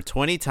over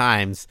 20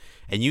 times,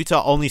 and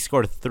Utah only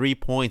scored 3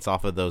 points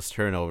off of those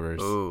turnovers.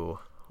 Ooh,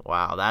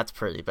 wow, that's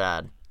pretty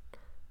bad.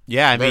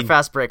 Yeah, I mean, their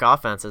fast break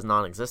offense is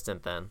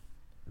non-existent then.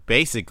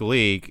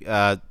 Basically,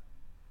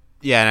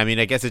 yeah, and I mean,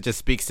 I guess it just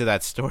speaks to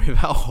that story of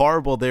how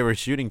horrible they were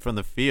shooting from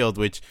the field,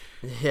 which,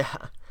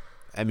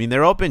 I mean,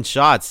 they're open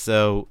shots,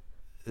 so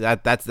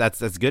that's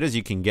as good as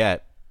you can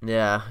get.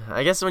 Yeah,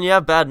 I guess when you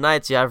have bad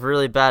nights, you have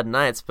really bad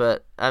nights,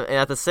 but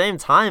at the same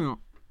time,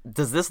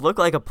 does this look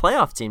like a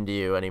playoff team to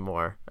you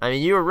anymore? I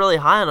mean, you were really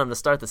high on them to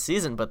start the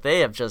season, but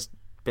they have just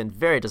been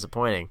very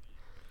disappointing.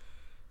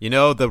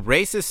 The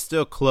race is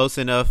still close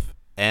enough,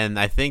 and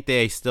I think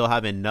they still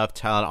have enough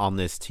talent on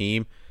this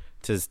team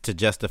to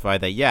justify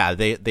that,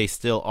 they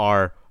still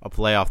are a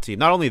playoff team.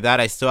 Not only that,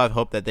 I still have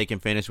hope that they can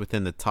finish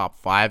within the top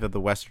 5 of the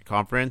Western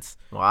Conference.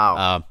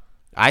 Wow.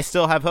 I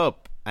still have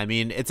hope. I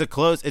mean, it's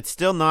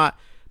still not,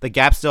 the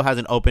gap still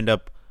hasn't opened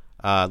up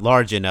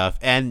large enough.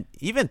 And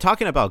even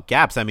talking about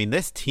gaps, I mean,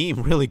 this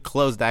team really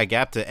closed that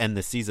gap to end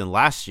the season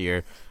last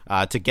year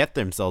to get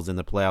themselves in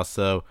the playoffs.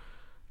 So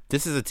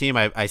this is a team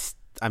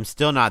I'm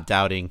still not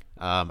doubting.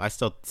 I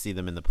still see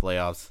them in the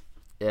playoffs.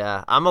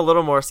 Yeah, I'm a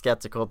little more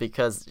skeptical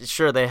because,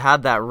 sure, they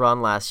had that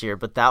run last year,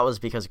 but that was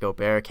because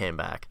Gobert came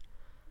back.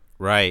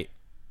 Right.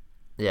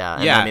 Yeah,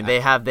 and I mean,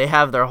 they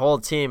have their whole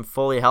team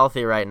fully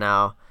healthy right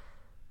now,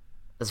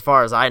 as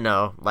far as I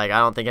know. Like, I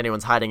don't think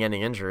anyone's hiding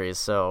any injuries,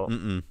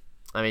 so...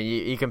 I mean,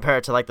 you compare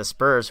it to, like, the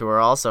Spurs, who are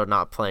also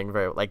not playing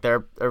very... Like,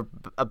 they're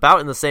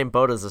about in the same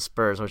boat as the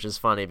Spurs, which is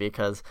funny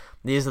because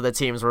these are the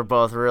teams we're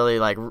both really,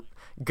 like,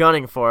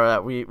 gunning for,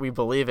 that we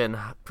believe in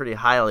pretty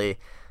highly,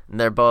 and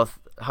they're both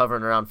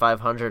hovering around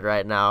 500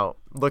 right now,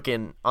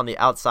 looking on the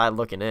outside,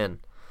 looking in.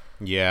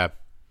 Yeah.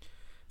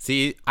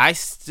 See, I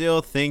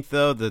still think,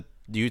 though, that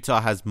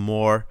Utah has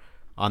more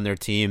on their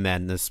team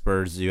than the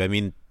Spurs do. I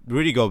mean,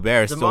 Rudy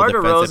Gobert is still a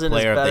defensive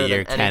player of the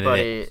year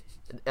candidate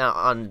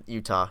on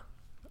Utah.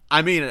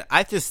 I mean,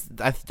 I just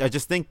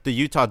think the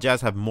Utah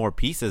Jazz have more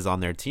pieces on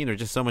their team. They're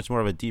just so much more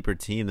of a deeper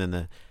team than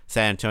the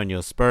San Antonio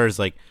Spurs.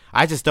 Like,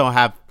 I just don't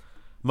have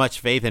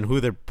much faith in who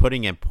they're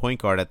putting in point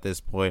guard at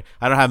this point.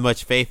 I don't have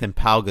much faith in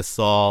Pau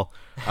Gasol.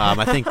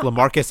 I think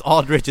LaMarcus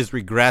Aldridge is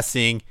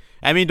regressing.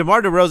 I mean,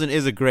 DeMar DeRozan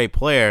is a great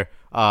player.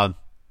 And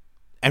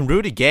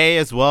Rudy Gay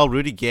as well.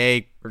 Rudy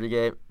Gay.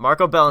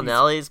 Marco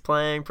Bellinelli's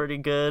playing pretty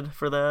good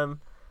for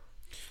them.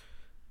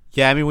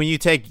 Yeah, I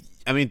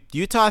mean,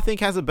 Utah, I think,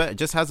 has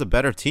a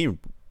better team.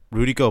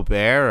 Rudy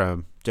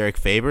Gobert, Derek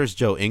Favors,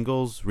 Joe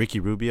Ingles, Ricky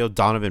Rubio,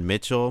 Donovan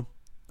Mitchell.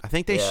 I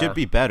think they should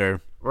be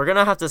better. We're going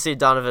to have to see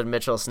Donovan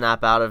Mitchell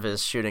snap out of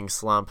his shooting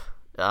slump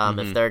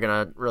if they're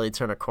going to really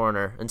turn a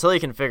corner. Until he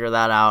can figure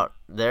that out,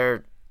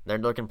 they're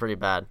looking pretty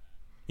bad.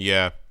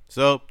 Yeah.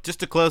 So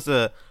just to close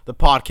the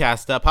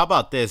podcast up, how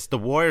about this? The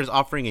Warriors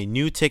offering a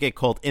new ticket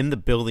called In the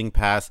Building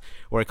Pass,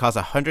 where it costs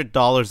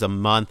 $100 a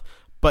month,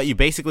 but you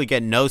basically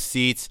get no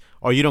seats,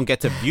 or you don't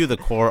get to view the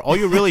court. All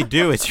you really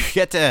do is you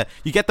get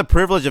the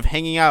privilege of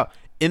hanging out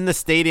in the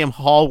stadium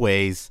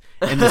hallways,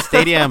 in the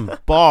stadium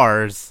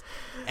bars,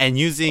 and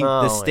using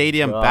the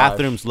stadium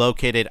bathrooms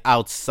located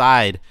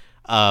outside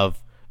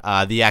of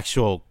the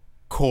actual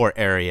court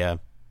area.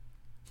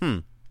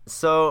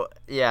 So,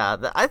 yeah,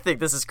 I think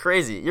this is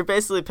crazy. You're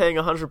basically paying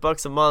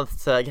 $100 a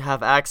month to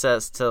have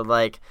access to,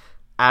 like,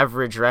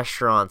 average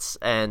restaurants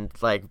and,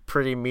 like,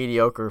 pretty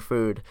mediocre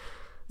food.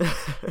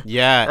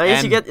 Yeah.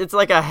 I guess it's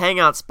like a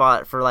hangout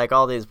spot for, like,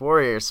 all these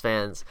Warriors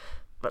fans.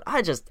 But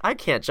I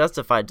can't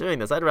justify doing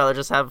this. I'd rather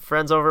just have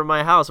friends over at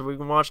my house where we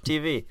can watch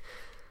TV.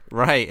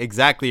 Right,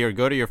 exactly. Or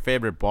go to your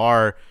favorite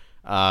bar,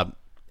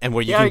 and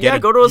where you can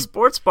get go to a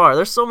sports bar.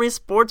 There's so many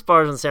sports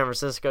bars in San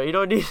Francisco. You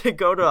don't need to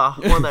go to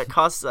one that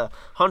costs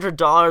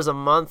 $100 a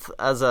month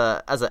as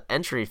an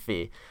entry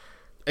fee.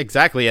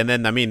 Exactly, and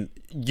then I mean,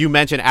 you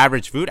mentioned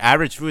average food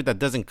that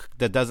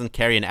doesn't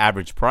carry an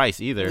average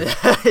price either.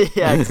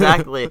 Yeah,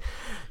 exactly.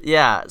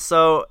 Yeah,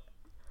 so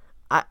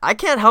I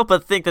can't help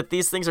but think that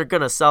these things are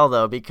gonna sell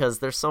though, because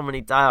there's so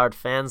many diehard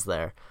fans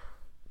there.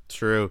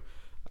 True.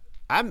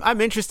 I'm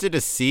interested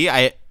to see.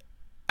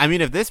 I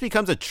mean, if this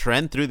becomes a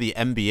trend through the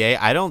NBA,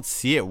 I don't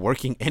see it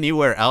working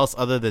anywhere else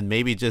other than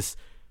maybe just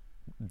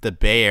the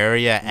Bay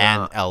Area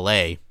and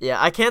LA. Yeah,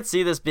 I can't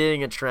see this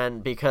being a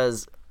trend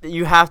because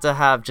you have to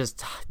have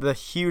just the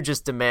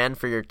hugest demand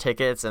for your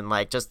tickets and,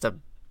 like, just to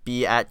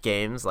be at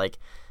games. Like,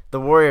 the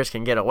Warriors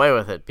can get away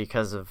with it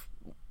because of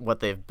what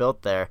they've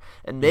built there,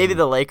 and maybe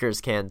the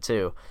Lakers can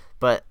too,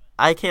 but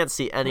I can't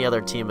see any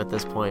other team at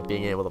this point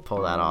being able to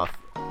pull that off.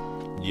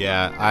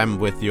 Yeah, I'm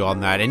with you on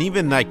that. And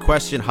even that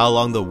question how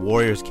long the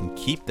Warriors can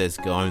keep this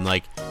going,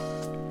 like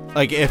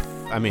if,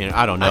 I mean,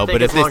 I don't know,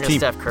 but if this team, as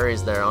Steph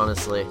Curry's there,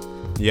 honestly.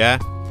 Yeah,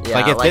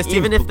 like if this team,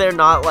 even if they're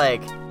not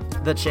like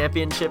the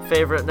championship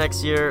favorite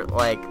next year,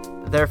 like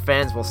their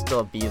fans will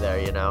still be there,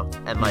 you know,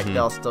 and like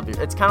they'll still be.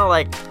 It's kind of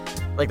like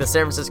the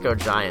San Francisco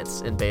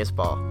Giants in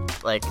baseball.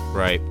 Like,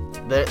 right,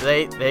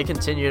 they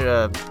continue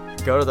to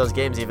go to those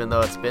games even though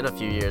it's been a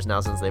few years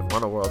now since they've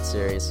won a World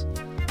Series.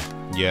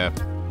 Yeah,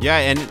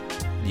 and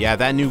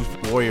that new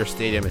Warrior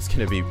Stadium is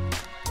going to be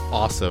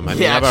awesome. I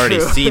mean, I've already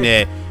seen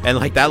it, and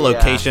like that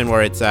location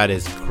where it's at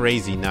is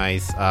crazy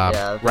nice.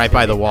 Right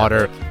by the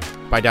water,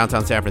 by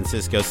downtown San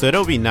Francisco. So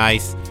it'll be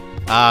nice.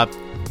 I'm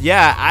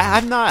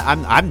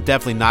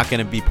definitely not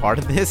going to be part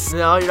of this.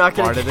 No, you're not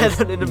going to get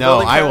it in a No,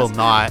 I will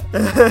not.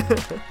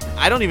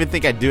 I don't even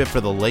think I'd do it for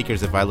the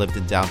Lakers if I lived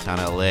in downtown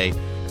LA.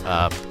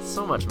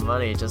 So much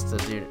money just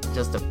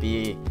to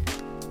be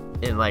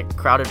in like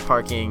crowded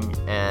parking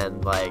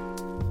and like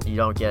you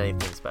don't get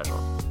anything special.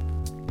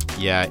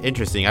 Yeah,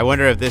 interesting. I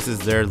wonder if this is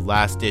their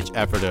last-ditch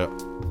effort to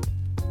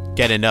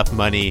get enough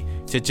money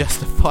to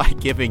justify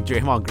giving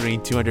Draymond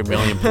Green $200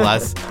 million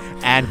plus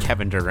and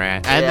Kevin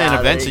Durant, and then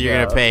eventually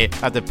you're gonna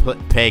have to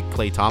pay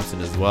Klay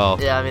Thompson as well.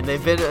 Yeah, I mean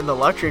they've been in the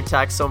luxury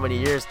tax so many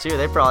years too.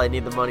 They probably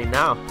need the money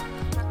now.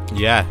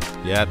 Yeah.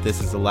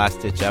 This is the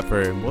last-ditch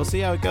effort, and we'll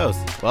see how it goes.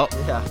 Well,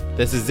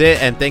 this is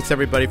it, and thanks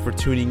everybody for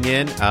tuning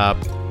in.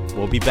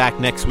 We'll be back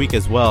next week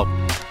as well.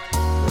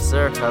 Yes,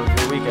 sir. Have a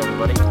good week,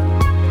 everybody.